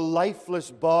held the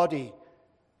lifeless body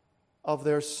of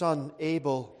their son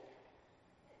Abel.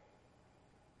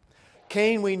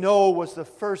 Cain, we know, was the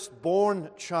firstborn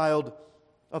child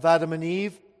of Adam and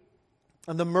Eve,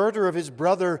 and the murder of his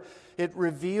brother, it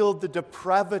revealed the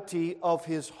depravity of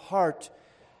his heart.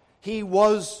 He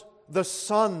was the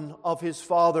son of his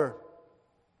father,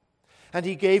 and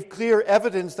he gave clear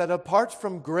evidence that apart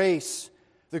from grace,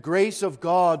 the grace of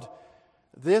God,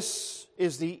 this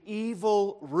is the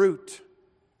evil root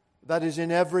that is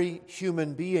in every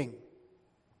human being.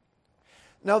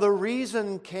 Now, the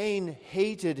reason Cain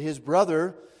hated his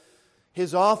brother,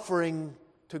 his offering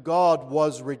to God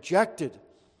was rejected.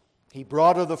 He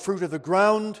brought of the fruit of the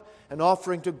ground, an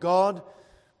offering to God,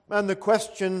 and the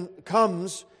question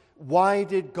comes, why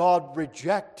did God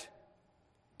reject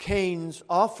Cain's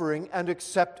offering and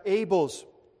accept Abel's?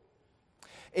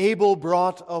 Abel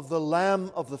brought of the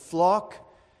lamb of the flock,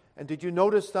 and did you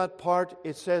notice that part?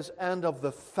 It says, and of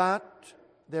the fat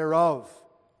thereof.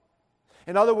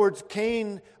 In other words,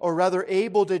 Cain, or rather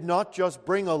Abel, did not just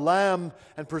bring a lamb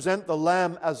and present the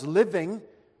lamb as living,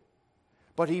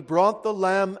 but he brought the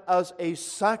lamb as a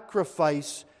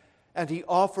sacrifice, and he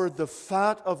offered the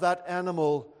fat of that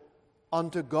animal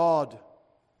unto God.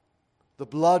 The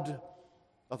blood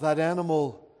of that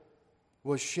animal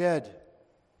was shed.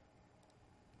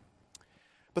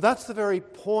 But that's the very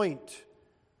point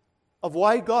of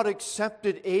why God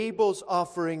accepted Abel's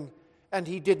offering and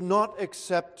he did not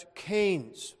accept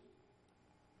Cain's.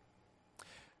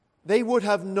 They would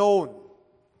have known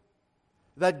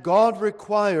that God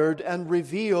required and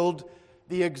revealed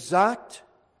the exact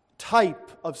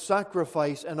type of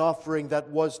sacrifice and offering that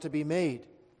was to be made.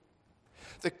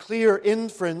 The clear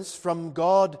inference from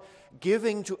God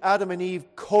giving to Adam and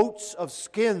Eve coats of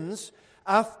skins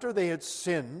after they had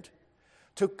sinned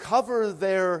to cover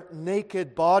their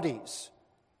naked bodies,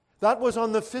 that was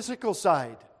on the physical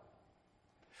side.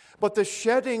 But the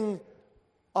shedding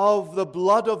of the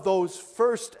blood of those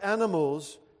first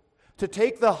animals, to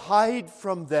take the hide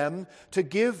from them, to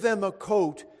give them a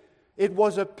coat, It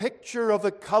was a picture of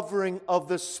the covering of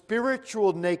the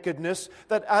spiritual nakedness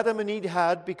that Adam and Eve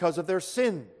had because of their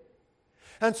sin.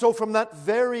 And so from that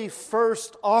very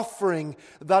first offering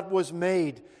that was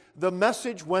made, the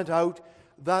message went out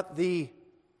that the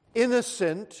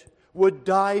innocent would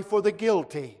die for the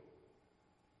guilty.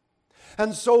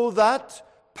 And so that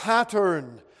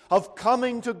pattern of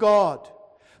coming to God,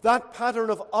 that pattern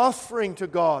of offering to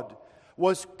God,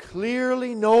 was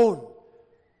clearly known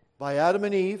by Adam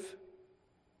and Eve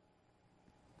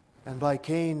and by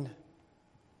Cain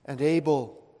and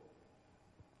Abel.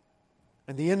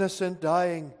 And the innocent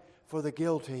dying for the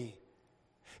guilty.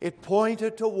 It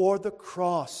pointed toward the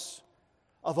cross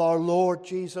of our Lord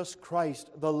Jesus Christ,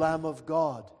 the Lamb of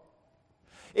God.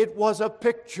 It was a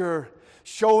picture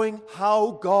showing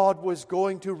how God was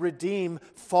going to redeem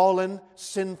fallen,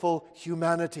 sinful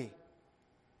humanity.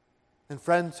 And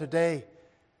friends, today,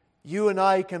 you and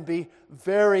I can be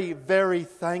very, very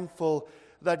thankful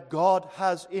that God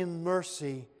has in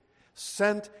mercy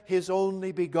sent His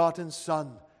only begotten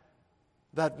Son,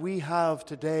 that we have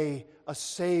today a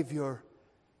Savior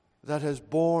that has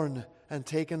borne and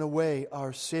taken away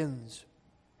our sins.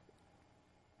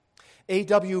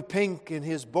 A.W. Pink, in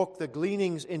his book, The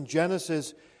Gleanings in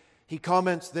Genesis, he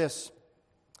comments this: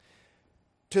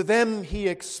 "To them He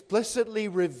explicitly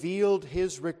revealed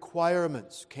His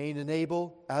requirements," Cain and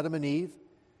Abel, Adam and Eve,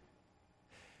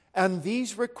 "and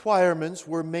these requirements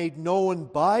were made known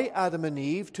by Adam and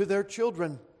Eve to their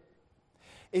children.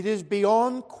 It is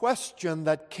beyond question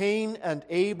that Cain and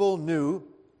Abel knew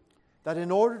that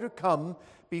in order to come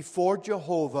before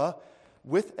Jehovah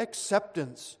with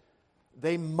acceptance,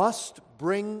 they must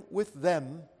bring with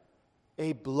them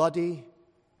a bloody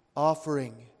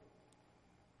offering.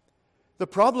 The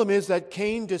problem is that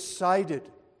Cain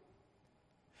decided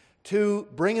to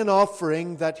bring an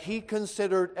offering that he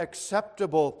considered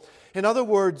acceptable. In other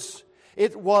words,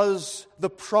 it was the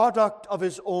product of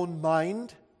his own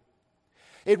mind.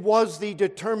 It was the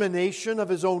determination of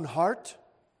his own heart.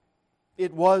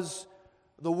 It was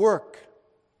the work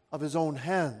of his own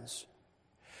hands.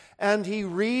 And he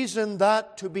reasoned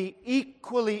that to be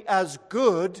equally as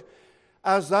good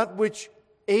as that which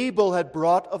Abel had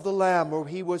brought of the lamb, or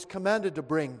he was commanded to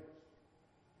bring.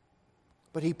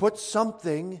 But he put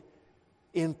something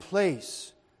in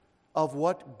place of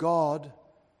what God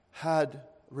had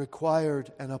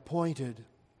required and appointed.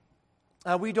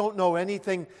 Now, we don't know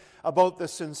anything about the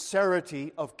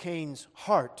sincerity of Cain's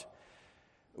heart.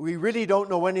 We really don't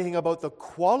know anything about the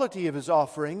quality of his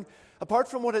offering, apart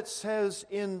from what it says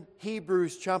in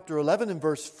Hebrews chapter 11 and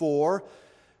verse 4,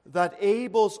 that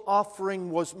Abel's offering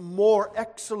was more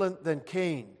excellent than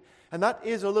Cain. And that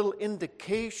is a little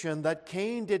indication that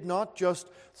Cain did not just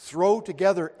throw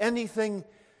together anything.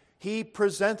 He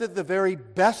presented the very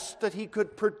best that he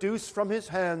could produce from his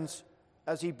hands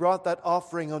as he brought that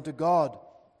offering unto God.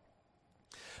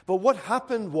 But what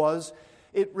happened was,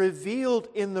 it revealed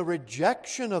in the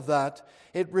rejection of that,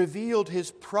 it revealed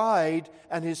his pride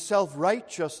and his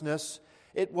self-righteousness.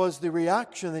 It was the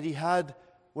reaction that he had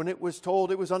when it was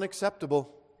told it was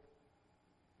unacceptable.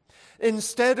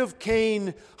 Instead of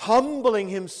Cain humbling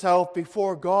himself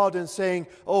before God and saying,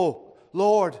 "Oh,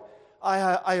 Lord,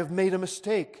 I have made a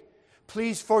mistake.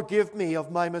 Please forgive me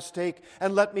of my mistake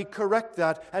and let me correct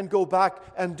that and go back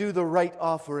and do the right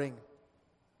offering."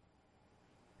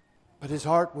 But his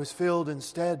heart was filled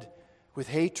instead with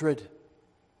hatred.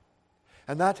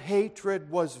 And that hatred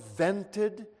was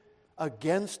vented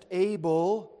against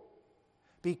Abel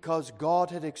because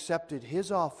God had accepted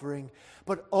his offering.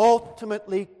 But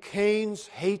ultimately, Cain's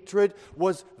hatred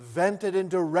was vented and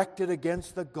directed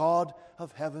against the God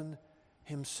of heaven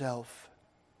himself.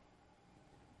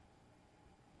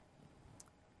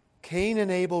 Cain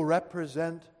and Abel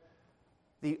represent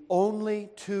the only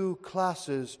two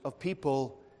classes of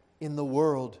people in the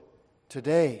world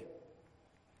today: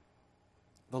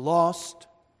 the lost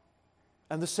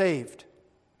and the saved.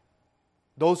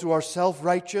 Those who are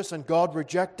self-righteous and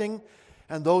God-rejecting,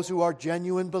 and those who are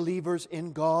genuine believers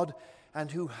in God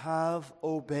and who have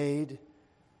obeyed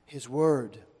His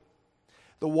Word.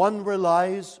 The one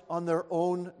relies on their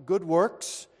own good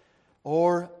works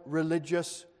or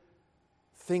religious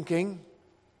thinking.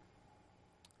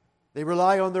 They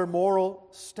rely on their moral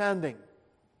standing.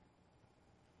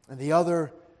 And the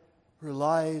other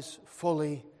relies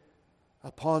fully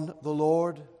upon the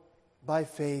Lord by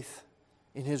faith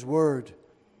in His Word.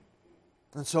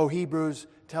 And so Hebrews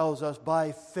tells us,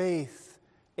 by faith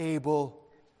Abel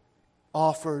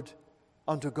offered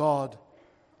unto God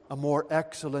a more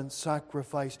excellent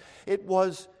sacrifice. It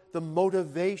was the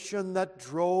motivation that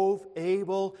drove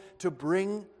Abel to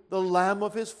bring the lamb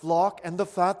of his flock and the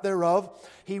fat thereof.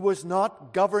 He was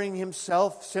not governing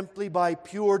himself simply by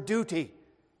pure duty.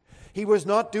 He was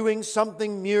not doing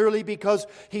something merely because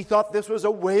he thought this was a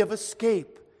way of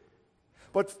escape.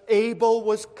 But Abel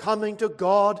was coming to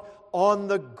God on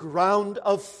the ground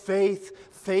of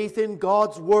faith. Faith in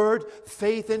God's word,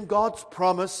 faith in God's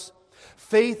promise,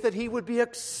 faith that he would be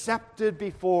accepted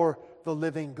before the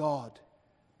living God,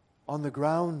 on the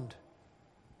ground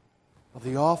of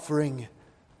the offering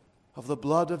of the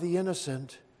blood of the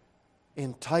innocent,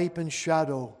 in type and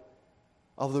shadow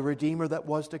of the Redeemer that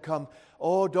was to come.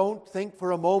 Oh, don't think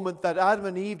for a moment that Adam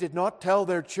and Eve did not tell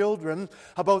their children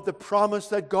about the promise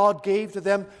that God gave to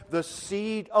them. The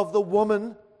seed of the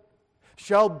woman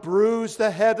shall bruise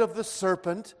the head of the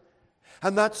serpent,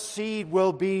 and that seed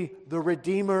will be the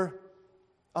Redeemer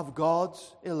of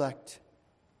God's elect.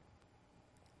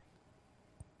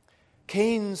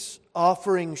 Cain's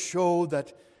offering showed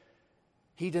that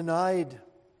he denied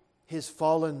his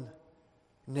fallen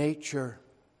nature,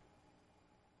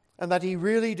 and that he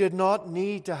really did not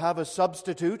need to have a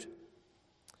substitute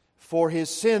for his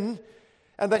sin,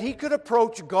 and that he could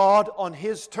approach God on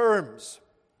his terms,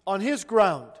 on his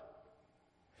ground.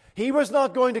 He was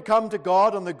not going to come to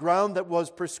God on the ground that was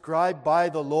prescribed by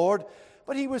the Lord,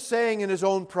 but he was saying in his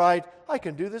own pride, I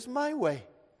can do this my way.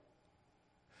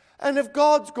 And if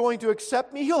God's going to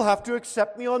accept me, He'll have to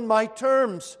accept me on my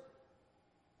terms.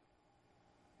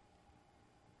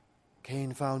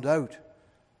 Cain found out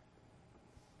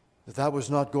that that was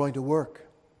not going to work.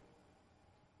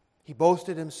 He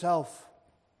boasted himself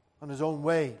on his own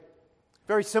way.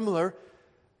 Very similar,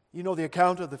 you know the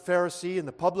account of the Pharisee and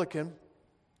the publican.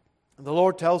 And the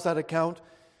Lord tells that account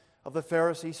of the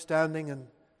Pharisee standing and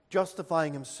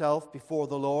justifying himself before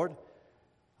the Lord.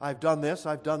 I've done this,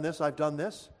 I've done this, I've done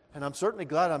this. And I'm certainly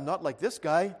glad I'm not like this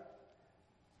guy,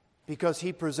 because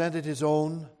he presented his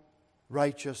own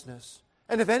righteousness.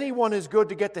 And if anyone is good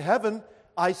to get to heaven,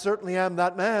 I certainly am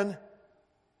that man.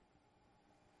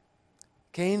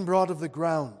 Cain brought of the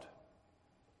ground,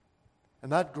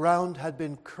 and that ground had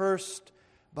been cursed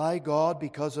by God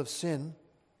because of sin.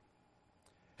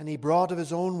 And he brought of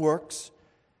his own works,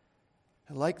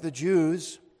 and like the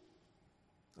Jews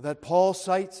that Paul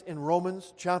cites in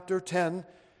Romans chapter 10,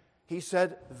 he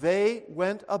said, they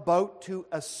went about to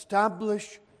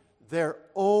establish their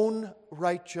own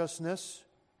righteousness,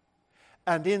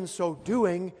 and in so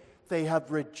doing, they have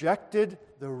rejected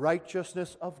the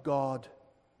righteousness of God.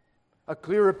 A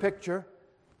clearer picture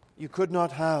you could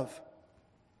not have.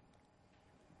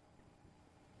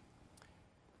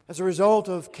 As a result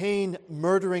of Cain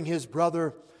murdering his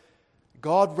brother,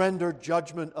 God rendered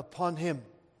judgment upon him.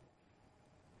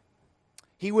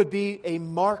 He would be a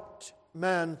marked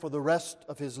man for the rest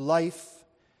of his life.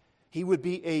 He would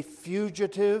be a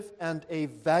fugitive and a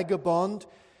vagabond.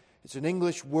 It's an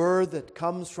English word that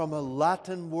comes from a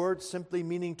Latin word simply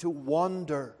meaning to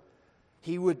wander.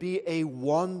 He would be a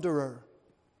wanderer.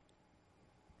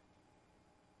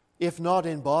 If not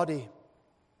in body,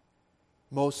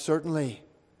 most certainly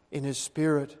in his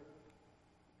spirit.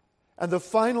 And the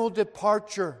final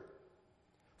departure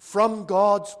from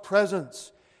God's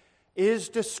presence is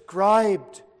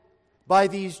described by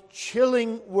these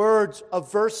chilling words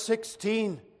of verse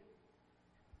 16.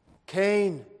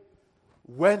 Cain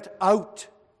went out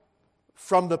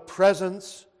from the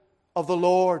presence of the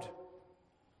Lord.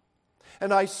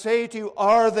 And I say to you,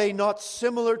 are they not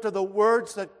similar to the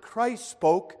words that Christ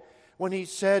spoke when He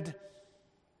said,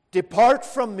 depart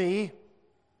from me,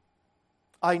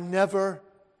 I never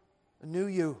knew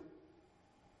you.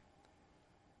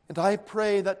 And I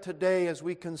pray that today, as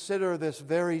we consider this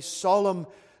very solemn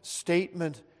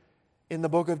statement in the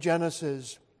book of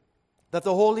Genesis, that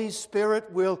the Holy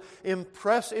Spirit will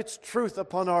impress its truth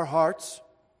upon our hearts.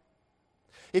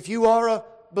 If you are a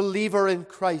believer in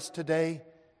Christ today,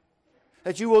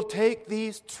 that you will take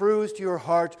these truths to your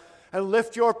heart and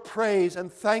lift your praise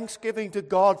and thanksgiving to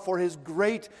God for His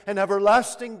great and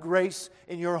everlasting grace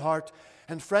in your heart.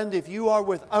 And friend, if you are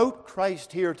without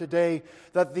Christ here today,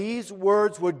 that these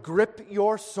words would grip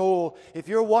your soul. If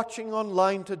you're watching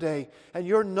online today and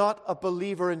you're not a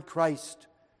believer in Christ,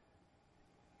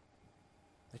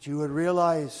 that you would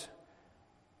realize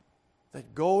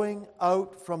that going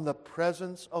out from the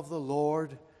presence of the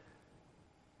Lord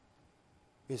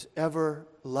is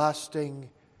everlasting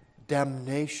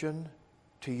damnation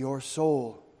to your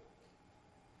soul.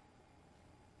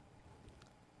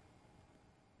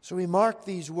 So we mark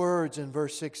these words in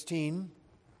verse 16,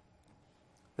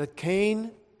 that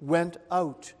Cain went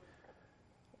out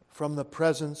from the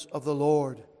presence of the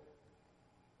Lord.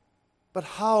 But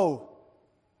how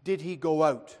did he go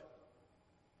out?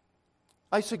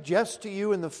 I suggest to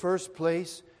you in the first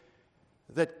place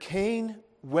that Cain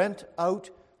went out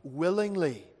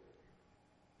willingly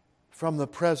from the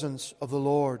presence of the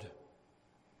Lord.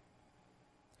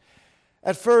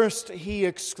 At first, he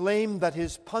exclaimed that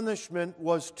his punishment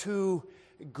was too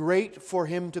great for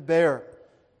him to bear.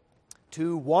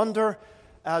 To wander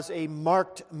as a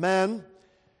marked man,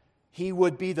 he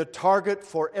would be the target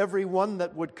for everyone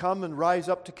that would come and rise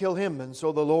up to kill him. And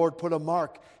so the Lord put a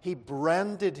mark. He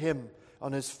branded him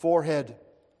on his forehead.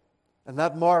 And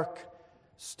that mark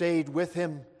stayed with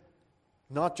him,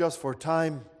 not just for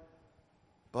time,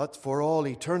 but for all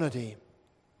eternity.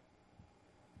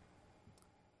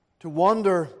 To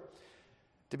wander,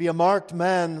 to be a marked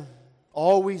man,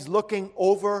 always looking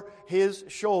over his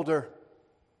shoulder,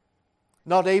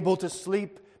 not able to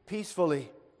sleep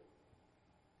peacefully,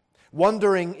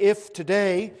 wondering if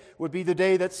today would be the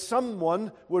day that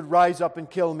someone would rise up and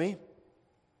kill me.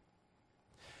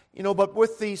 But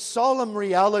with the solemn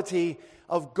reality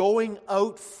of going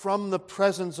out from the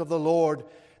presence of the Lord,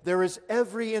 there is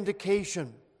every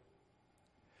indication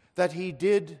that he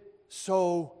did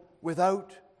so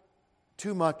without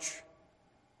too much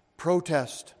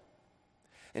protest.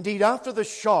 Indeed, after the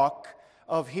shock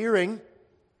of hearing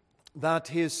that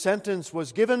his sentence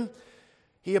was given,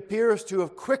 he appears to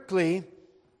have quickly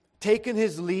taken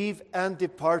his leave and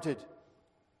departed.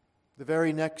 The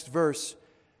very next verse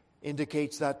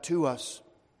indicates that to us.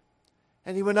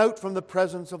 And he went out from the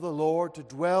presence of the Lord to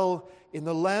dwell in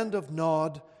the land of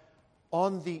Nod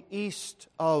on the east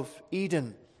of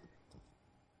Eden.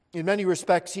 In many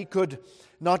respects, he could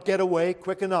not get away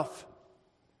quick enough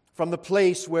from the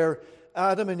place where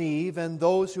Adam and Eve and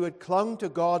those who had clung to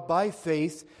God by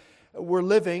faith were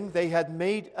living. They had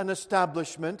made an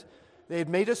establishment. They had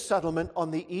made a settlement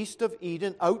on the east of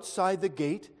Eden, outside the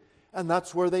gate, and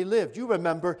that's where they lived. You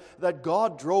remember that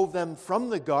God drove them from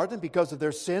the garden because of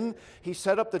their sin. He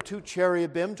set up the two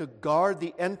cherubim to guard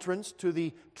the entrance to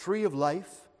the tree of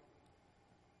life.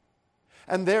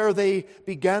 And there they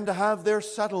began to have their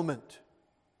settlement.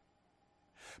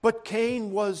 But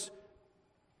Cain was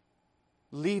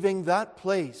leaving that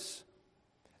place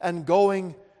and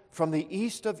going from the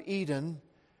east of Eden,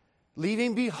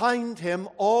 leaving behind him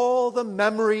all the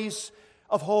memories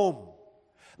of home,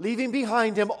 leaving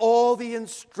behind him all the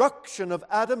instruction of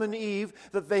Adam and Eve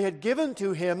that they had given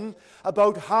to him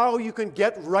about how you can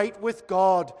get right with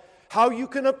God, how you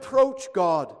can approach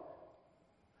God.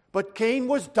 But Cain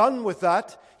was done with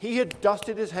that. He had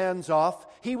dusted his hands off.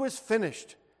 He was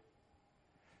finished.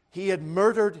 He had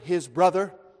murdered his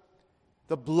brother.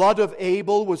 The blood of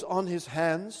Abel was on his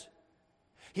hands.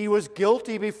 He was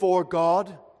guilty before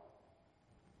God.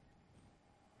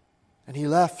 And he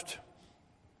left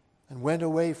and went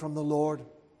away from the Lord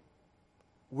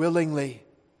willingly.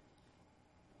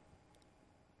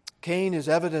 Cain is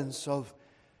evidence of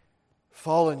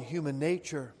fallen human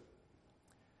nature.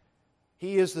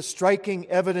 He is the striking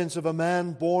evidence of a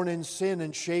man born in sin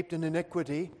and shaped in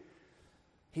iniquity.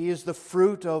 He is the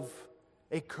fruit of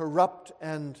a corrupt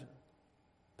and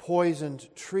poisoned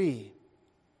tree.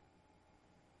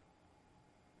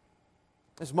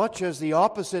 As much as the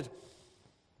opposite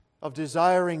of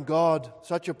desiring God,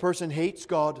 such a person hates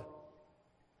God.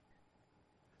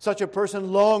 Such a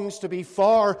person longs to be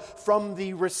far from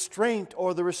the restraint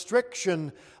or the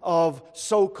restriction of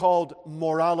so-called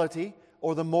morality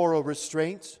or the moral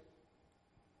restraints.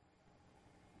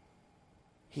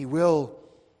 His will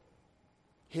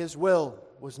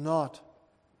was not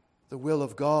the will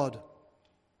of God.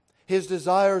 His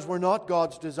desires were not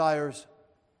God's desires.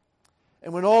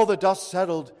 And when all the dust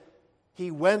settled, he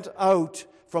went out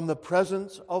from the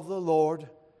presence of the Lord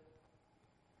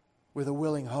with a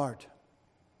willing heart.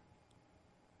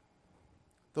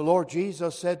 The Lord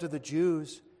Jesus said to the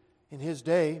Jews in his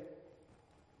day,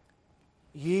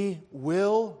 "Ye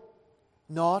will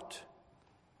not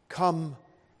come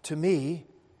to me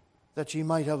that ye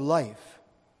might have life."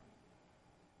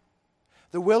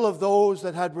 The will of those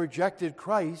that had rejected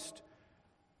Christ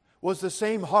was the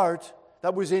same heart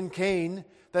that was in Cain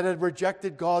that had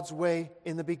rejected God's way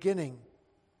in the beginning.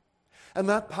 And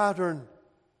that pattern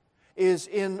is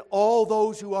in all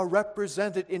those who are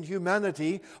represented in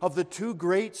humanity of the two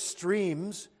great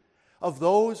streams of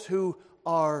those who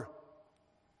are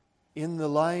in the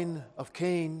line of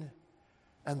Cain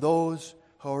and those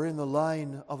who are in the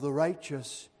line of the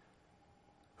righteous,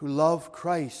 who love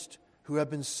Christ, who have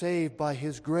been saved by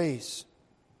His grace.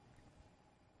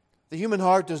 The human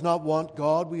heart does not want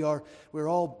God. We're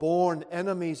all born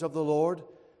enemies of the Lord,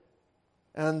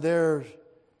 and there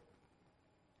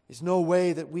is no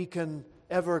way that we can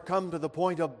ever come to the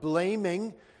point of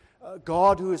blaming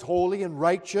God, who is holy and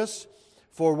righteous,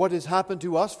 for what has happened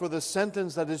to us, for the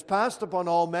sentence that is passed upon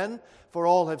all men, for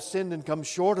all have sinned and come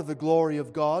short of the glory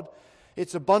of God,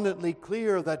 it's abundantly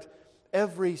clear that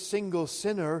every single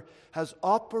sinner has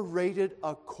operated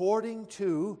according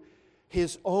to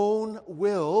his own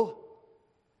will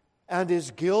and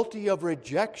is guilty of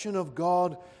rejection of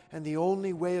God and the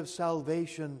only way of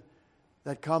salvation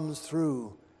that comes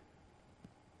through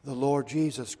the Lord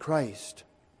Jesus Christ.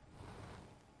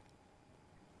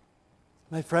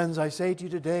 My friends, I say to you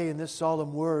today in this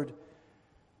solemn word,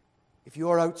 if you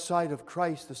are outside of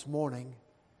Christ this morning,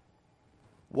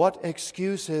 what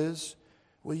excuses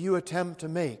will you attempt to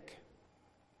make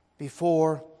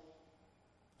before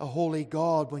a holy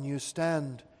God when you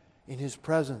stand in His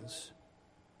presence?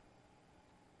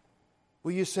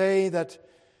 Will you say that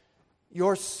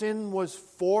your sin was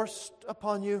forced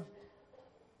upon you?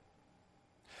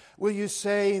 Will you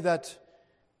say that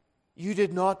you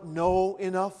did not know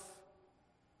enough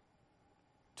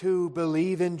to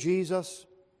believe in Jesus?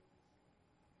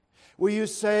 Will you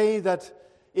say that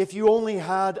if you only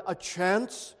had a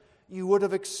chance, you would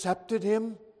have accepted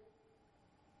Him?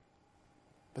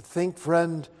 But think,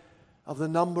 friend, of the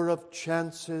number of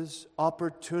chances,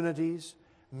 opportunities,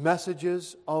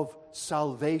 messages of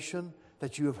salvation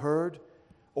that you have heard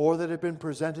or that have been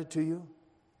presented to you.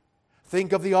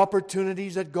 Think of the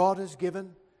opportunities that God has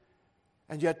given,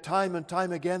 and yet time and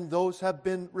time again those have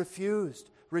been refused,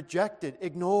 rejected,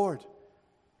 ignored.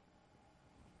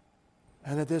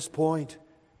 And at this point,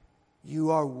 you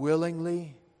are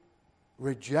willingly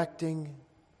rejecting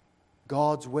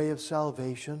God's way of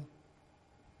salvation.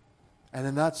 And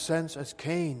in that sense, as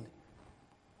Cain,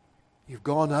 you've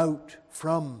gone out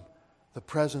from the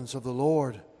presence of the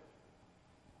Lord.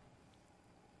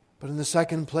 But in the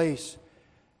second place,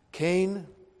 Cain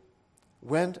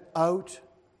went out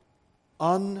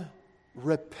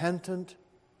unrepentant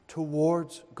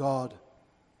towards God.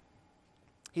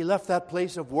 He left that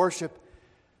place of worship,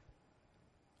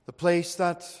 the place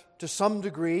that to some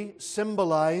degree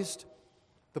symbolized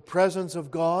the presence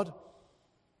of God,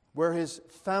 where his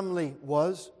family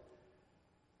was.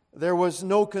 There was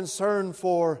no concern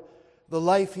for the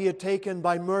life he had taken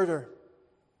by murder,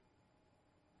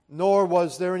 nor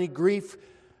was there any grief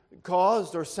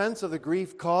caused or sense of the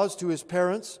grief caused to his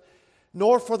parents,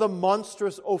 nor for the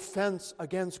monstrous offense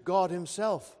against God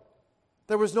Himself.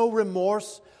 There was no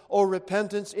remorse or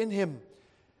repentance in him,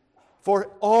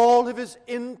 for all of his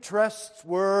interests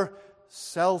were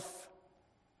self-serving.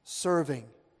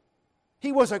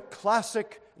 He was a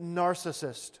classic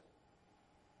narcissist.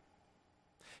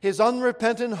 His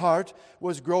unrepentant heart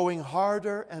was growing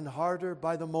harder and harder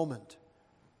by the moment.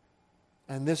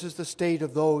 And this is the state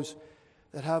of those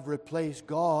that have replaced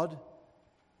God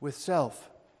with self.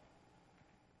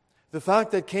 The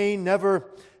fact that Cain never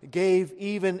gave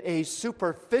even a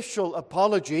superficial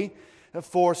apology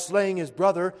for slaying his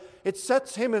brother, it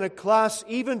sets him in a class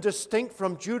even distinct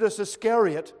from Judas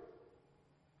Iscariot.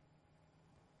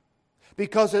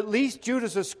 Because at least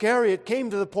Judas Iscariot came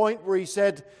to the point where he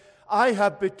said, I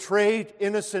have betrayed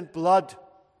innocent blood.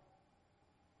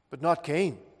 But not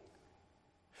Cain.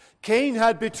 Cain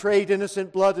had betrayed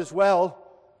innocent blood as well.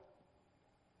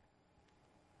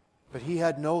 But he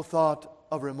had no thought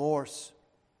of remorse,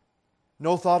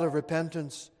 no thought of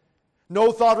repentance,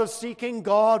 no thought of seeking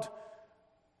God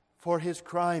for his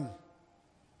crime.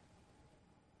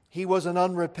 He was an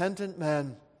unrepentant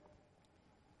man.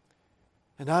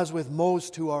 And as with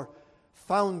most who are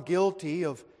found guilty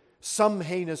of some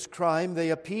heinous crime, they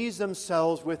appease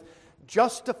themselves with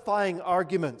justifying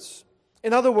arguments.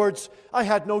 In other words, I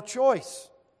had no choice.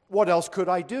 What else could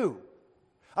I do?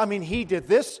 I mean, he did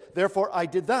this, therefore I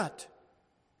did that.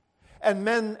 And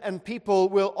men and people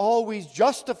will always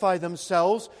justify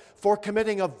themselves for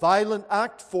committing a violent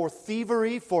act, for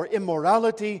thievery, for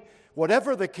immorality,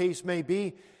 whatever the case may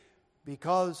be,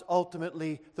 because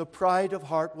ultimately the pride of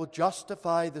heart will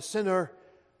justify the sinner,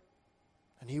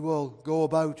 and he will go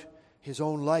about his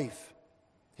own life,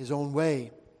 his own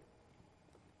way.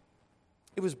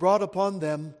 It was brought upon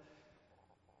them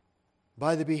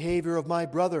by the behavior of my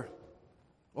brother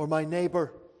or my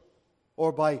neighbor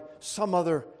or by some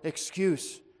other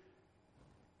excuse.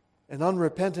 An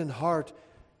unrepentant heart,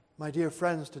 my dear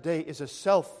friends, today is a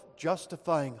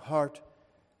self-justifying heart.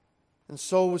 And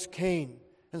so was Cain,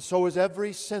 and so is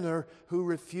every sinner who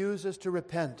refuses to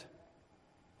repent.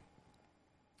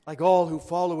 Like all who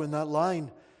follow in that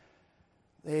line,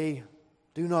 they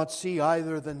do not see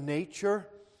either the nature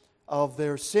of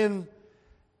their sin,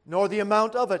 nor the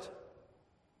amount of it,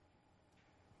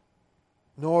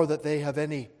 nor that they have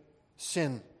any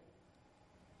sin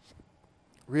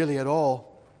really at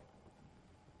all.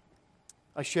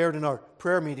 I shared in our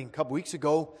prayer meeting a couple weeks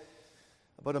ago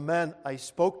about a man I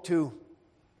spoke to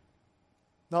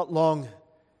not long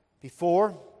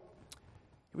before.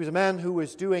 He was a man who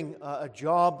was doing a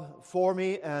job for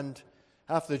me, and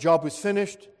after the job was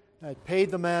finished, I paid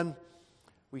the man.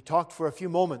 We talked for a few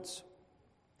moments,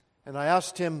 and I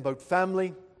asked him about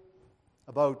family,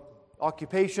 about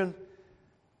occupation,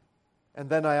 and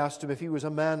then I asked him if he was a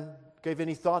man who gave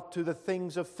any thought to the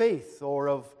things of faith or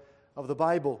of the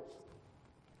Bible.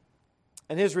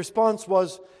 And his response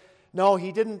was, no,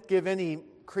 he didn't give any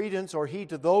credence or heed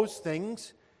to those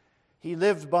things. He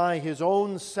lived by his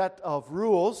own set of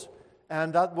rules,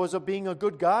 and that was of being a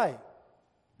good guy,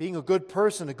 being a good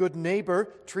person, a good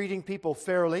neighbor, treating people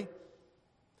fairly.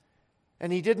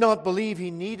 And he did not believe he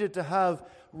needed to have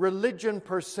religion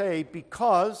per se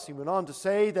because, he went on to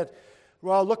say that,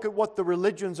 well, look at what the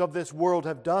religions of this world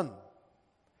have done.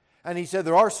 And he said,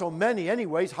 there are so many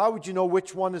anyways, how would you know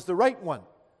which one is the right one?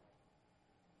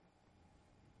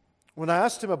 When I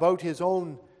asked him about his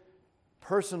own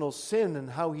personal sin and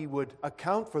how he would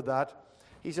account for that,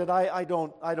 he said, I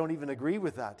don't even agree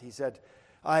with that. He said,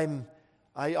 I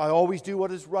always do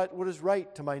what is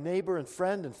right to my neighbor and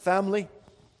friend and family.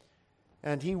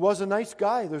 And he was a nice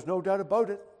guy, there's no doubt about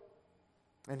it.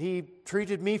 And he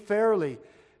treated me fairly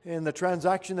in the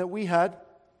transaction that we had.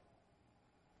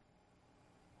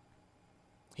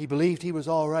 He believed he was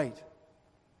all right.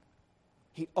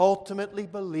 He ultimately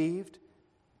believed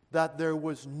that there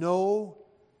was no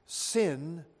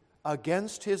sin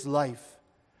against his life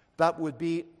that would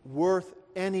be worth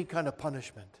any kind of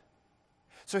punishment.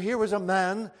 So here was a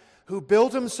man who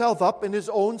built himself up in his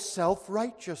own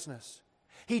self-righteousness.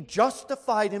 He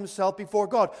justified himself before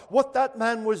God. What that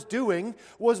man was doing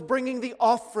was bringing the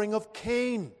offering of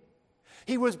Cain.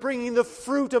 He was bringing the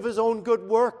fruit of his own good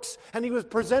works, and he was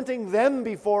presenting them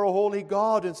before a holy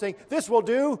God and saying, this will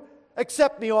do,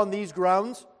 accept me on these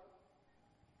grounds.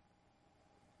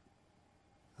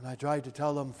 And I tried to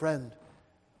tell him, friend,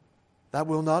 that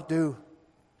will not do,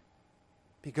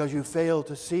 because you fail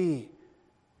to see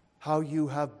how you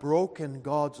have broken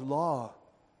God's law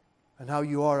and how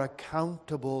you are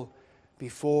accountable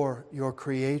before your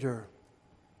Creator.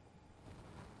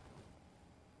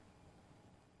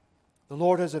 The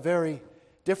Lord has a very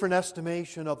different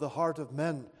estimation of the heart of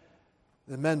men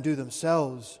than men do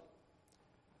themselves.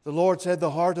 The Lord said, the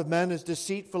heart of man is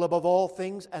deceitful above all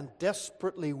things and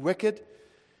desperately wicked.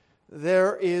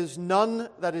 There is none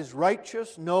that is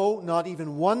righteous, no, not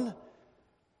even one.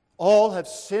 All have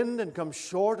sinned and come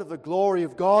short of the glory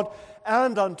of God.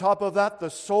 And on top of that, the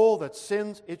soul that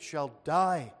sins, it shall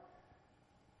die.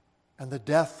 And the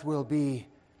death will be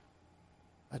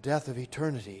a death of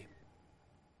eternity.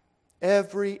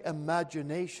 Every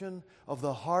imagination of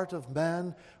the heart of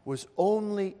man was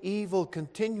only evil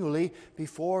continually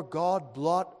before God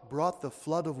brought the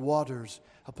flood of waters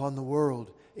upon the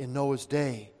world in Noah's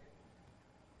day.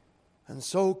 And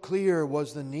so clear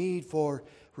was the need for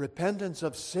repentance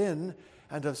of sin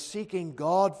and of seeking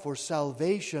God for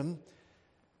salvation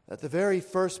that the very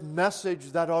first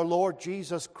message that our Lord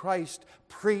Jesus Christ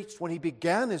preached when He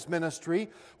began His ministry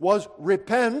was,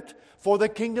 repent, for the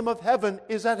kingdom of heaven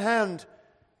is at hand.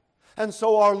 And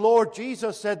so our Lord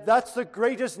Jesus said, that's the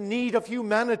greatest need of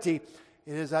humanity.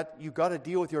 It is that you've got to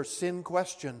deal with your sin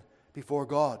question before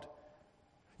God.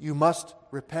 You must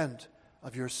repent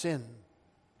of your sin.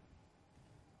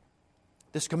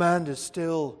 This command is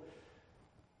still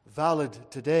valid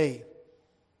today.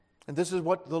 And this is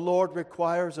what the Lord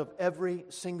requires of every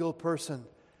single person.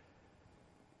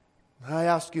 I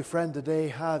ask you, friend, today,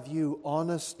 have you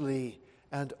honestly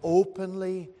and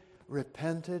openly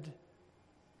repented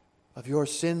of your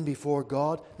sin before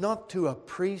God? Not to a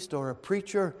priest or a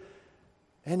preacher,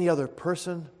 any other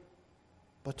person,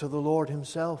 but to the Lord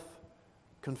Himself,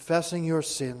 confessing your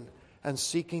sin and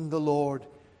seeking the Lord.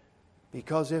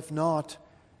 Because if not,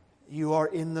 you are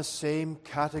in the same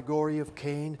category of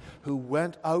Cain, who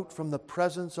went out from the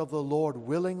presence of the Lord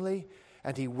willingly,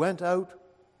 and he went out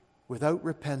without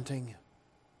repenting.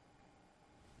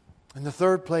 In the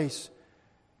third place,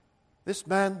 this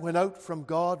man went out from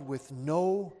God with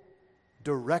no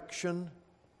direction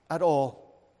at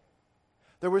all.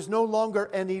 There was no longer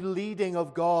any leading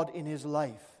of God in his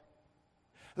life.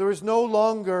 There was no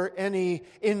longer any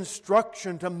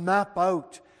instruction to map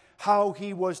out how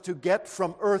he was to get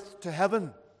from earth to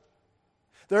heaven.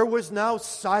 There was now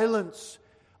silence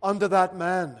under that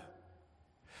man,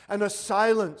 and a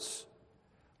silence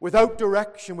without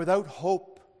direction, without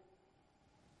hope.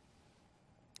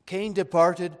 Cain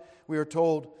departed, we are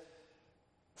told,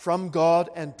 from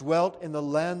God and dwelt in the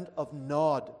land of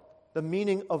Nod. The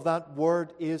meaning of that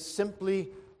word is simply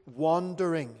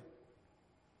wandering.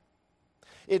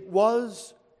 It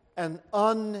was an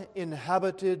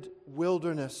uninhabited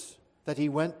wilderness that he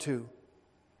went to.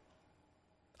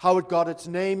 How it got its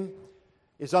name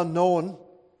is unknown,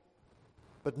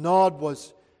 but Nod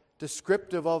was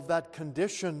descriptive of that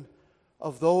condition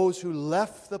of those who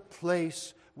left the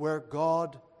place where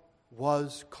God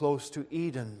was close to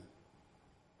Eden.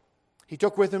 He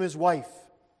took with him his wife,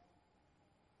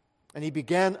 and he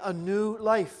began a new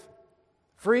life.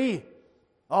 Free.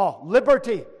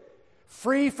 Liberty.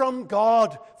 Free from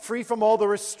God, free from all the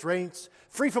restraints,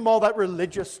 free from all that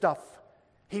religious stuff.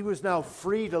 He was now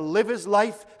free to live his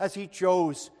life as he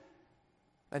chose.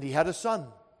 And he had a son,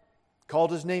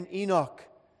 called his name Enoch.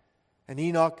 And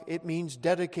Enoch, it means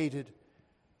dedicated.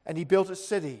 And he built a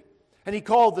city. And he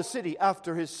called the city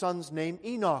after his son's name,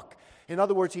 Enoch. In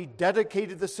other words, he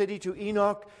dedicated the city to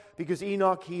Enoch because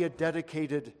Enoch he had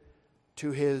dedicated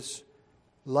to his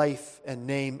life and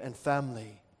name and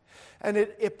family. And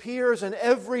it appears in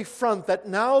every front that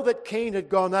now that Cain had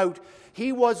gone out,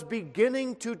 he was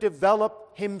beginning to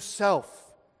develop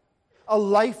himself, a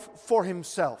life for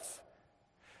himself,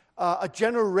 a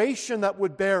generation that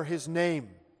would bear his name,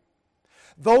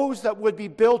 those that would be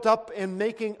built up in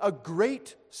making a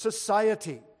great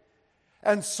society.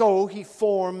 And so he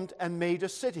formed and made a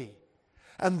city.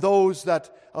 And those that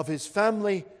of his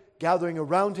family gathering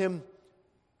around him,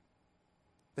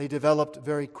 they developed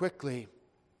very quickly.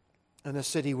 And a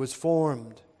city was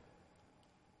formed.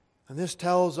 And this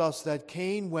tells us that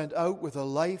Cain went out with a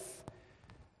life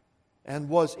and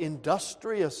was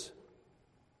industrious.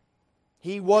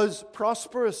 He was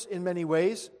prosperous in many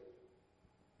ways.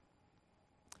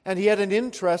 And he had an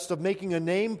interest of making a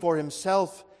name for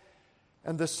himself.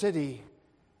 And the city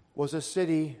was a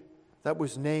city that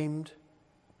was named,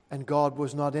 and God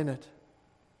was not in it.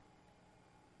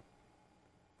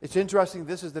 It's interesting,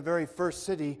 this is the very first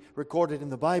city recorded in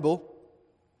the Bible.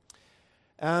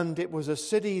 And it was a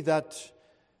city that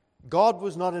God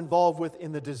was not involved with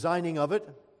in the designing of it,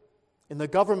 in the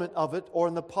government of it, or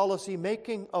in the policy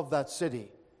making of that city.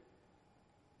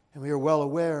 And we are well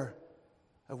aware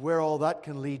of where all that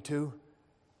can lead to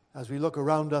as we look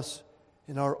around us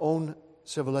in our own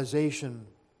civilization.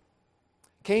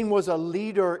 Cain was a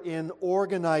leader in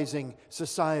organizing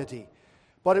society,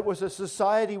 but it was a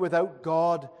society without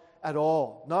God at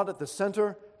all. Not at the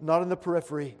center, not in the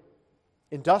periphery.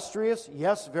 Industrious,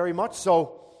 yes, very much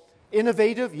so.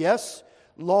 Innovative, yes.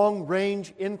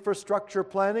 Long-range infrastructure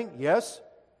planning, yes.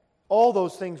 All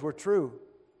those things were true.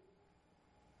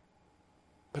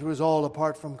 But it was all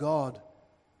apart from God,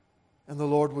 and the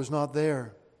Lord was not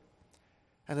there.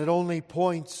 And it only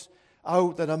points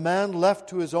out that a man left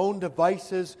to his own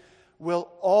devices will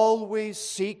always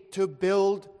seek to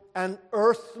build an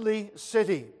earthly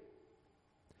city,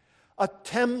 a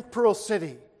temporal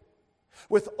city,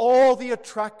 with all the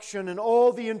attraction and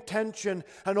all the intention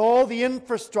and all the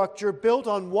infrastructure built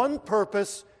on one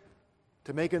purpose: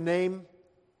 to make a name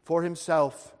for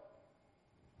himself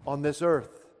on this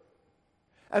earth.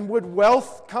 And would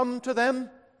wealth come to them?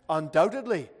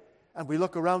 Undoubtedly. And we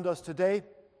look around us today,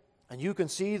 and you can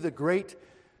see the great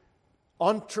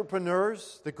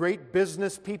entrepreneurs, the great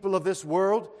business people of this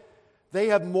world. They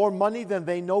have more money than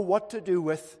they know what to do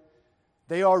with.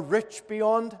 They are rich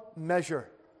beyond measure.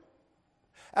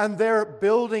 And their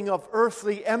building of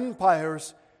earthly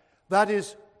empires, that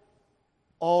is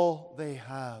all they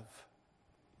have.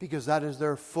 Because that is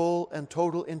their full and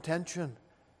total intention.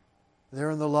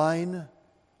 They're in the line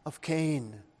of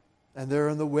Cain, and they're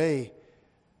in the way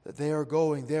that they are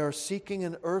going. They are seeking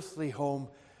an earthly home.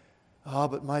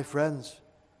 But my friends,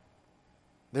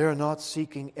 they are not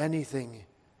seeking anything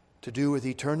to do with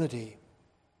eternity.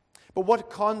 But what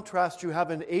contrast you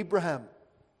have in Abraham.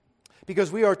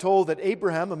 Because we are told that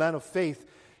Abraham, a man of faith,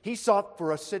 he sought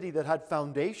for a city that had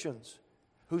foundations,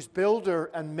 whose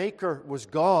builder and maker was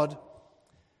God.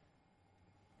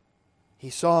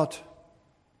 He sought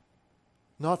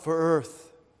not for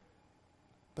earth,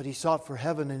 but he sought for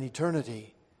heaven and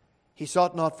eternity. He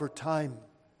sought not for time,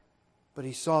 but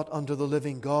he sought unto the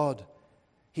living God.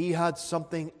 He had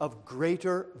something of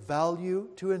greater value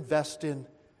to invest in,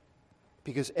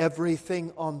 because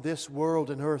everything on this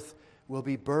world and earth will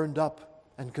be burned up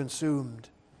and consumed.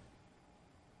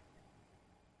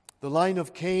 The line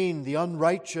of Cain, the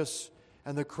unrighteous,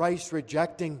 and the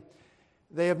Christ-rejecting,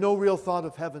 they have no real thought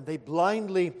of heaven. They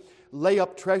blindly lay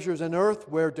up treasures in earth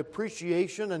where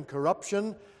depreciation and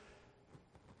corruption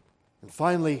and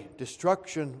finally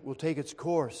destruction will take its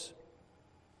course.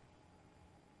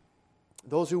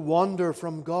 Those who wander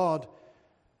from God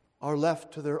are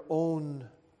left to their own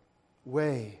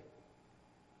way.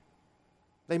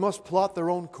 They must plot their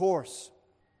own course.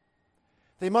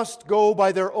 They must go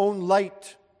by their own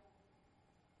light.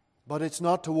 But it's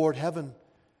not toward heaven,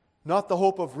 not the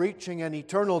hope of reaching an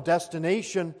eternal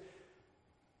destination.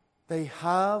 They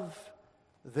have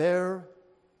their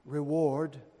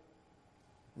reward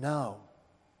now.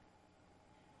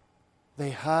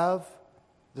 They have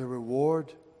the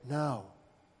reward now.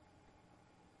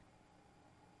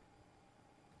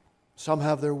 Some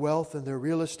have their wealth and their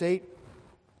real estate.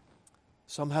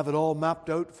 Some have it all mapped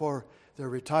out for their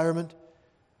retirement.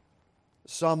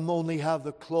 Some only have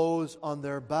the clothes on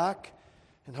their back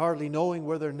and hardly knowing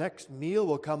where their next meal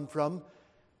will come from.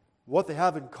 What they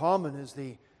have in common is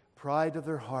the pride of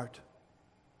their heart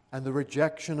and the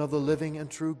rejection of the living and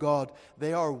true God.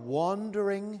 They are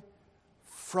wandering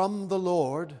from the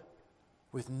Lord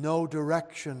with no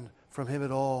direction from Him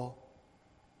at all.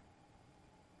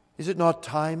 Is it not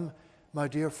time, my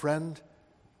dear friend,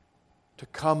 to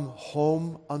come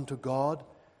home unto God?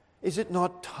 Is it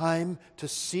not time to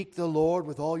seek the Lord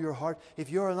with all your heart?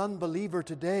 If you're an unbeliever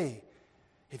today,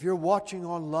 if you're watching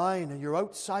online and you're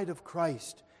outside of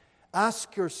Christ,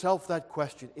 ask yourself that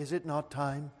question. Is it not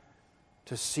time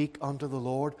to seek unto the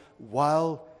Lord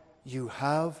while you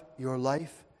have your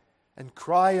life? And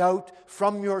cry out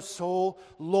from your soul,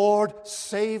 Lord,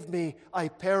 save me, I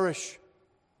perish.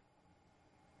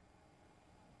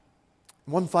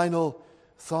 One final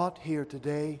thought here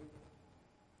today,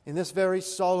 in this very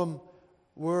solemn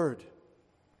word.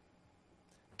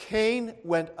 Cain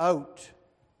went out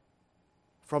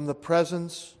from the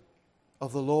presence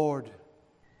of the Lord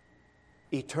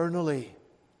eternally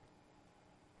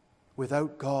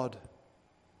without God.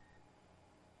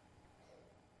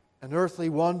 An earthly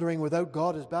wandering without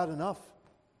God is bad enough.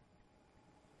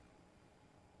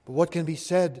 But what can be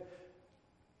said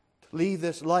to leave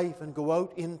this life and go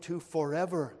out into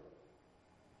forever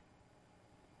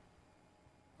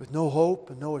with no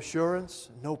hope and no assurance,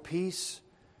 and no peace,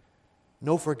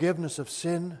 no forgiveness of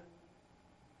sin?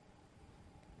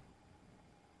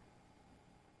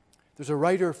 There's a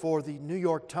writer for the New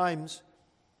York Times.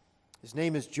 His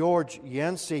name is George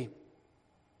Yancey.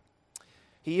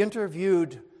 He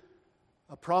interviewed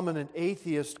a prominent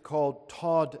atheist called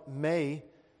Todd May,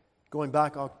 going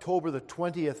back October the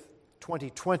 20th,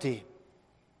 2020.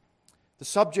 The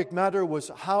subject matter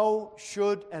was, how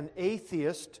should an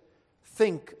atheist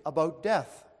think about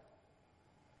death?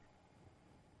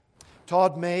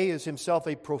 Todd May is himself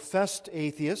a professed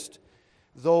atheist,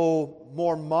 though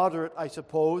more moderate, I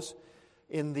suppose,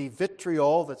 in the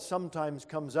vitriol that sometimes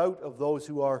comes out of those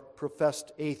who are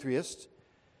professed atheists.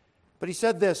 But he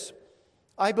said this: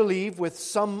 I believe with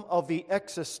some of the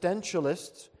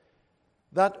existentialists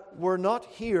that we're not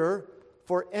here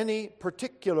for any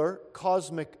particular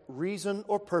cosmic reason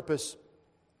or purpose.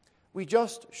 We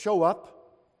just show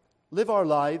up, live our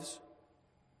lives,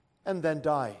 and then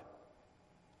die.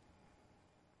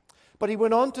 But he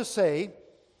went on to say,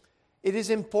 it is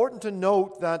important to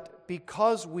note that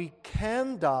because we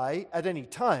can die at any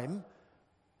time,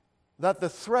 that the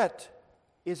threat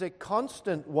is a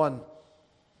constant one.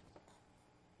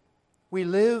 We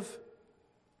live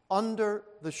under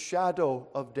the shadow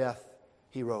of death,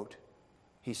 he wrote.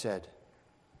 He said,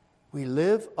 we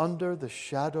live under the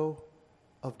shadow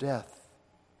of death.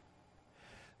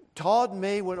 Todd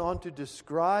May went on to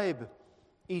describe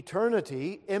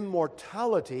eternity,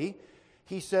 immortality.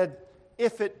 He said,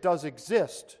 if it does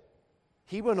exist,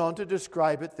 he went on to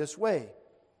describe it this way.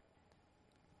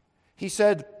 He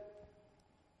said,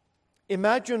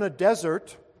 imagine a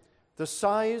desert the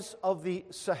size of the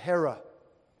Sahara.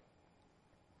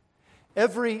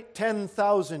 Every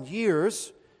 10,000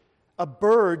 years, a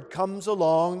bird comes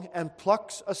along and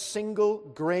plucks a single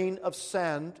grain of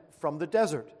sand from the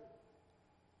desert.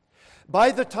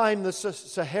 By the time the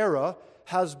Sahara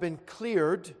has been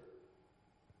cleared,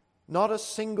 not a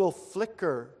single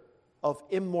flicker of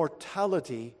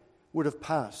immortality would have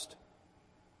passed.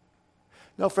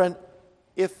 Now, friend,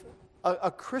 if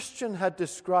a Christian had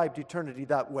described eternity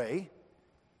that way,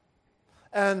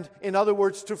 and in other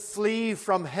words, to flee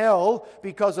from hell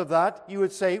because of that, you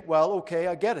would say, well, okay,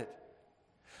 I get it.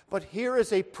 But here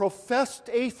is a professed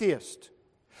atheist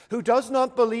who does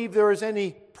not believe there is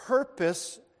any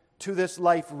purpose to this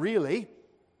life really.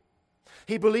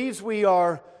 He believes we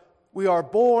are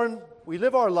born, we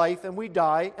live our life, and we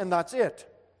die, and that's it.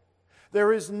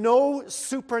 There is no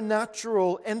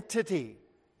supernatural entity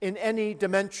in any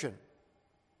dimension.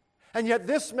 And yet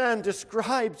this man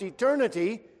describes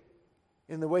eternity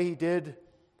in the way he did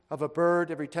of a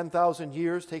bird every 10,000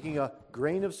 years taking a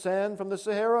grain of sand from the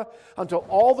Sahara until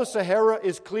all the Sahara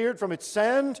is cleared from its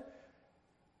sand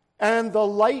and the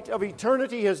light of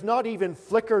eternity has not even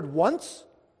flickered once.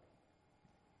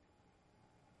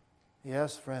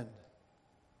 Yes, friend.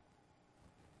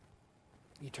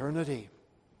 Eternity.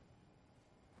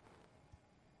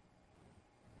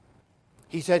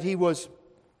 He said he was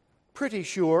pretty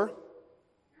sure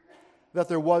that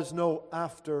there was no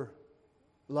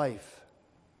afterlife.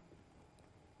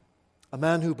 A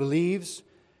man who believes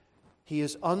he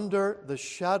is under the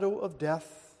shadow of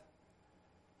death,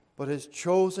 but has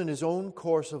chosen his own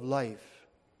course of life,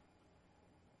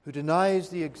 who denies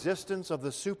the existence of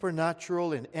the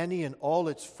supernatural in any and all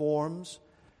its forms,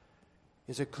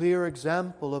 is a clear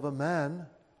example of a man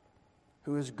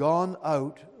who has gone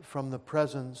out from the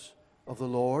presence of the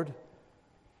Lord,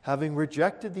 having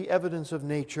rejected the evidence of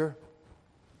nature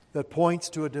that points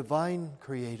to a divine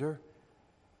Creator.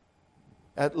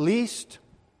 At least,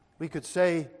 we could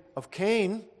say of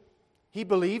Cain, he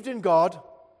believed in God.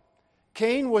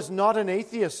 Cain was not an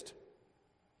atheist.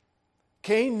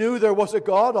 Cain knew there was a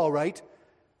God, all right,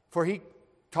 for he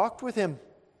talked with him.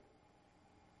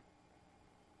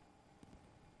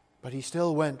 But he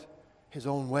still went his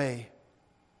own way,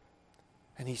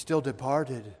 and he still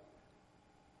departed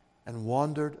and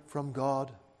wandered from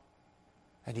God,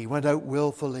 and he went out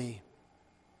willfully,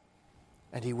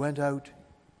 and he went out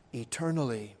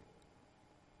eternally.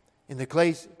 In the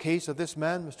case of this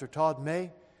man, Mr. Todd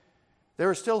May, there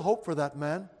is still hope for that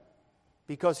man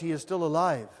because he is still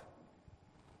alive.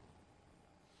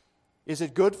 Is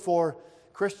it good for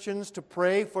Christians to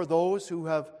pray for those who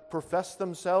have professed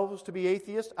themselves to be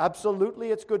atheists? Absolutely,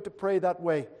 it's good to pray that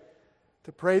way.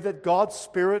 To pray that God's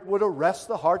Spirit would arrest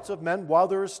the hearts of men while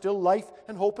there is still life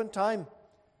and hope and time.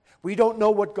 We don't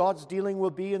know what God's dealing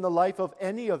will be in the life of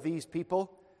any of these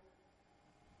people.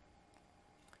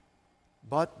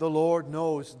 But the Lord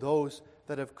knows those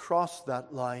that have crossed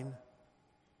that line,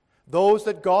 those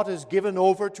that God has given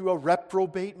over to a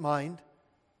reprobate mind,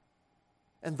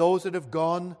 and those that have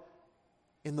gone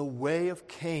in the way of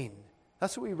Cain.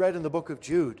 That's what we read in the book of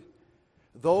Jude.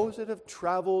 Those that have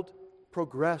traveled,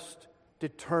 progressed,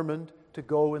 determined to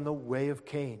go in the way of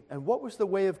Cain. And what was the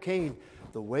way of Cain?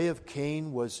 The way of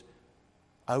Cain was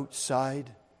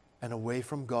outside and away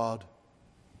from God.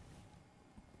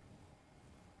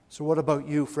 So what about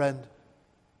you, friend?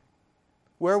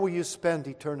 Where will you spend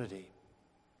eternity?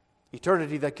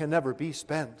 Eternity that can never be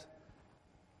spent.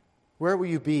 Where will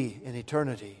you be in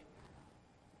eternity?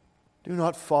 Do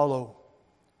not follow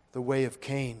the way of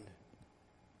Cain.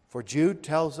 For Jude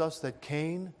tells us that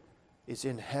Cain is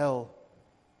in hell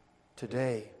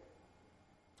today.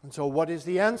 And so what is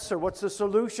the answer? What's the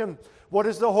solution? What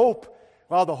is the hope?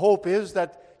 Well, the hope is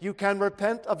that you can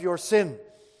repent of your sin.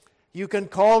 You can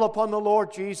call upon the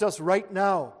Lord Jesus right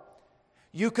now.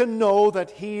 You can know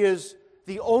that He is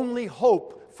the only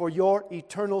hope for your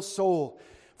eternal soul.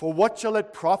 For what shall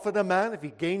it profit a man if he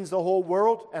gains the whole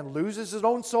world and loses his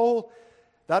own soul?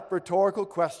 That rhetorical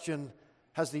question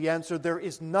has the answer. There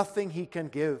is nothing he can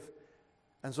give.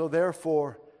 And so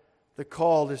therefore, the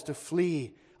call is to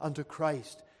flee unto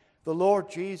Christ. The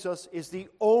Lord Jesus is the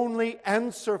only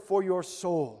answer for your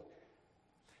soul.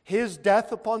 His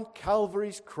death upon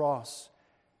Calvary's cross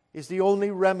is the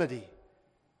only remedy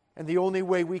and the only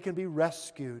way we can be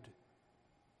rescued.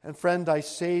 And friend, I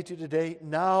say to you today,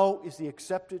 now is the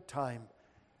accepted time.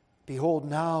 Behold,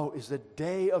 now is the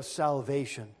day of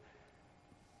salvation.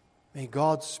 May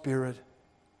God's Spirit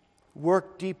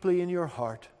work deeply in your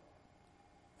heart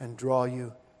and draw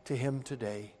you to Him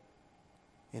today.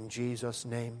 In Jesus'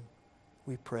 name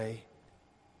we pray.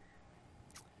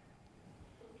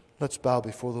 Let's bow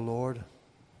before the Lord.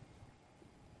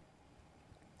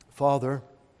 Father,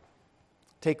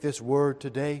 take this word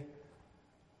today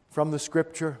from the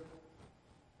Scripture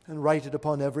and write it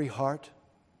upon every heart.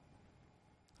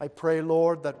 I pray,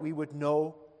 Lord, that we would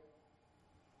know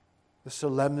the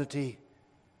solemnity,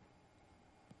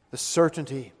 the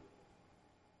certainty,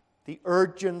 the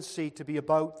urgency to be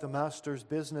about the Master's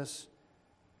business.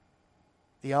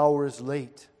 The hour is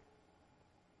late,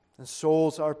 and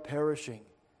souls are perishing.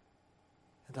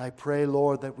 And I pray,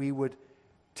 Lord, that we would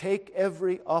take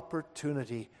every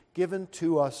opportunity given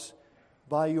to us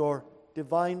by your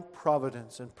divine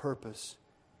providence and purpose.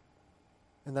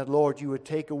 And that, Lord, you would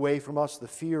take away from us the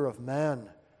fear of man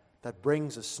that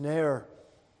brings a snare.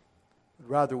 But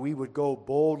rather, we would go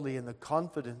boldly in the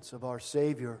confidence of our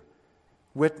Savior,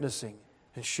 witnessing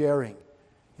and sharing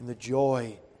in the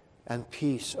joy and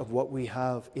peace of what we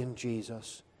have in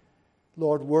Jesus.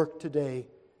 Lord, work today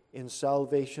in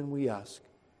salvation, we ask.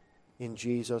 In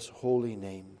Jesus' holy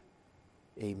name,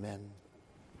 amen.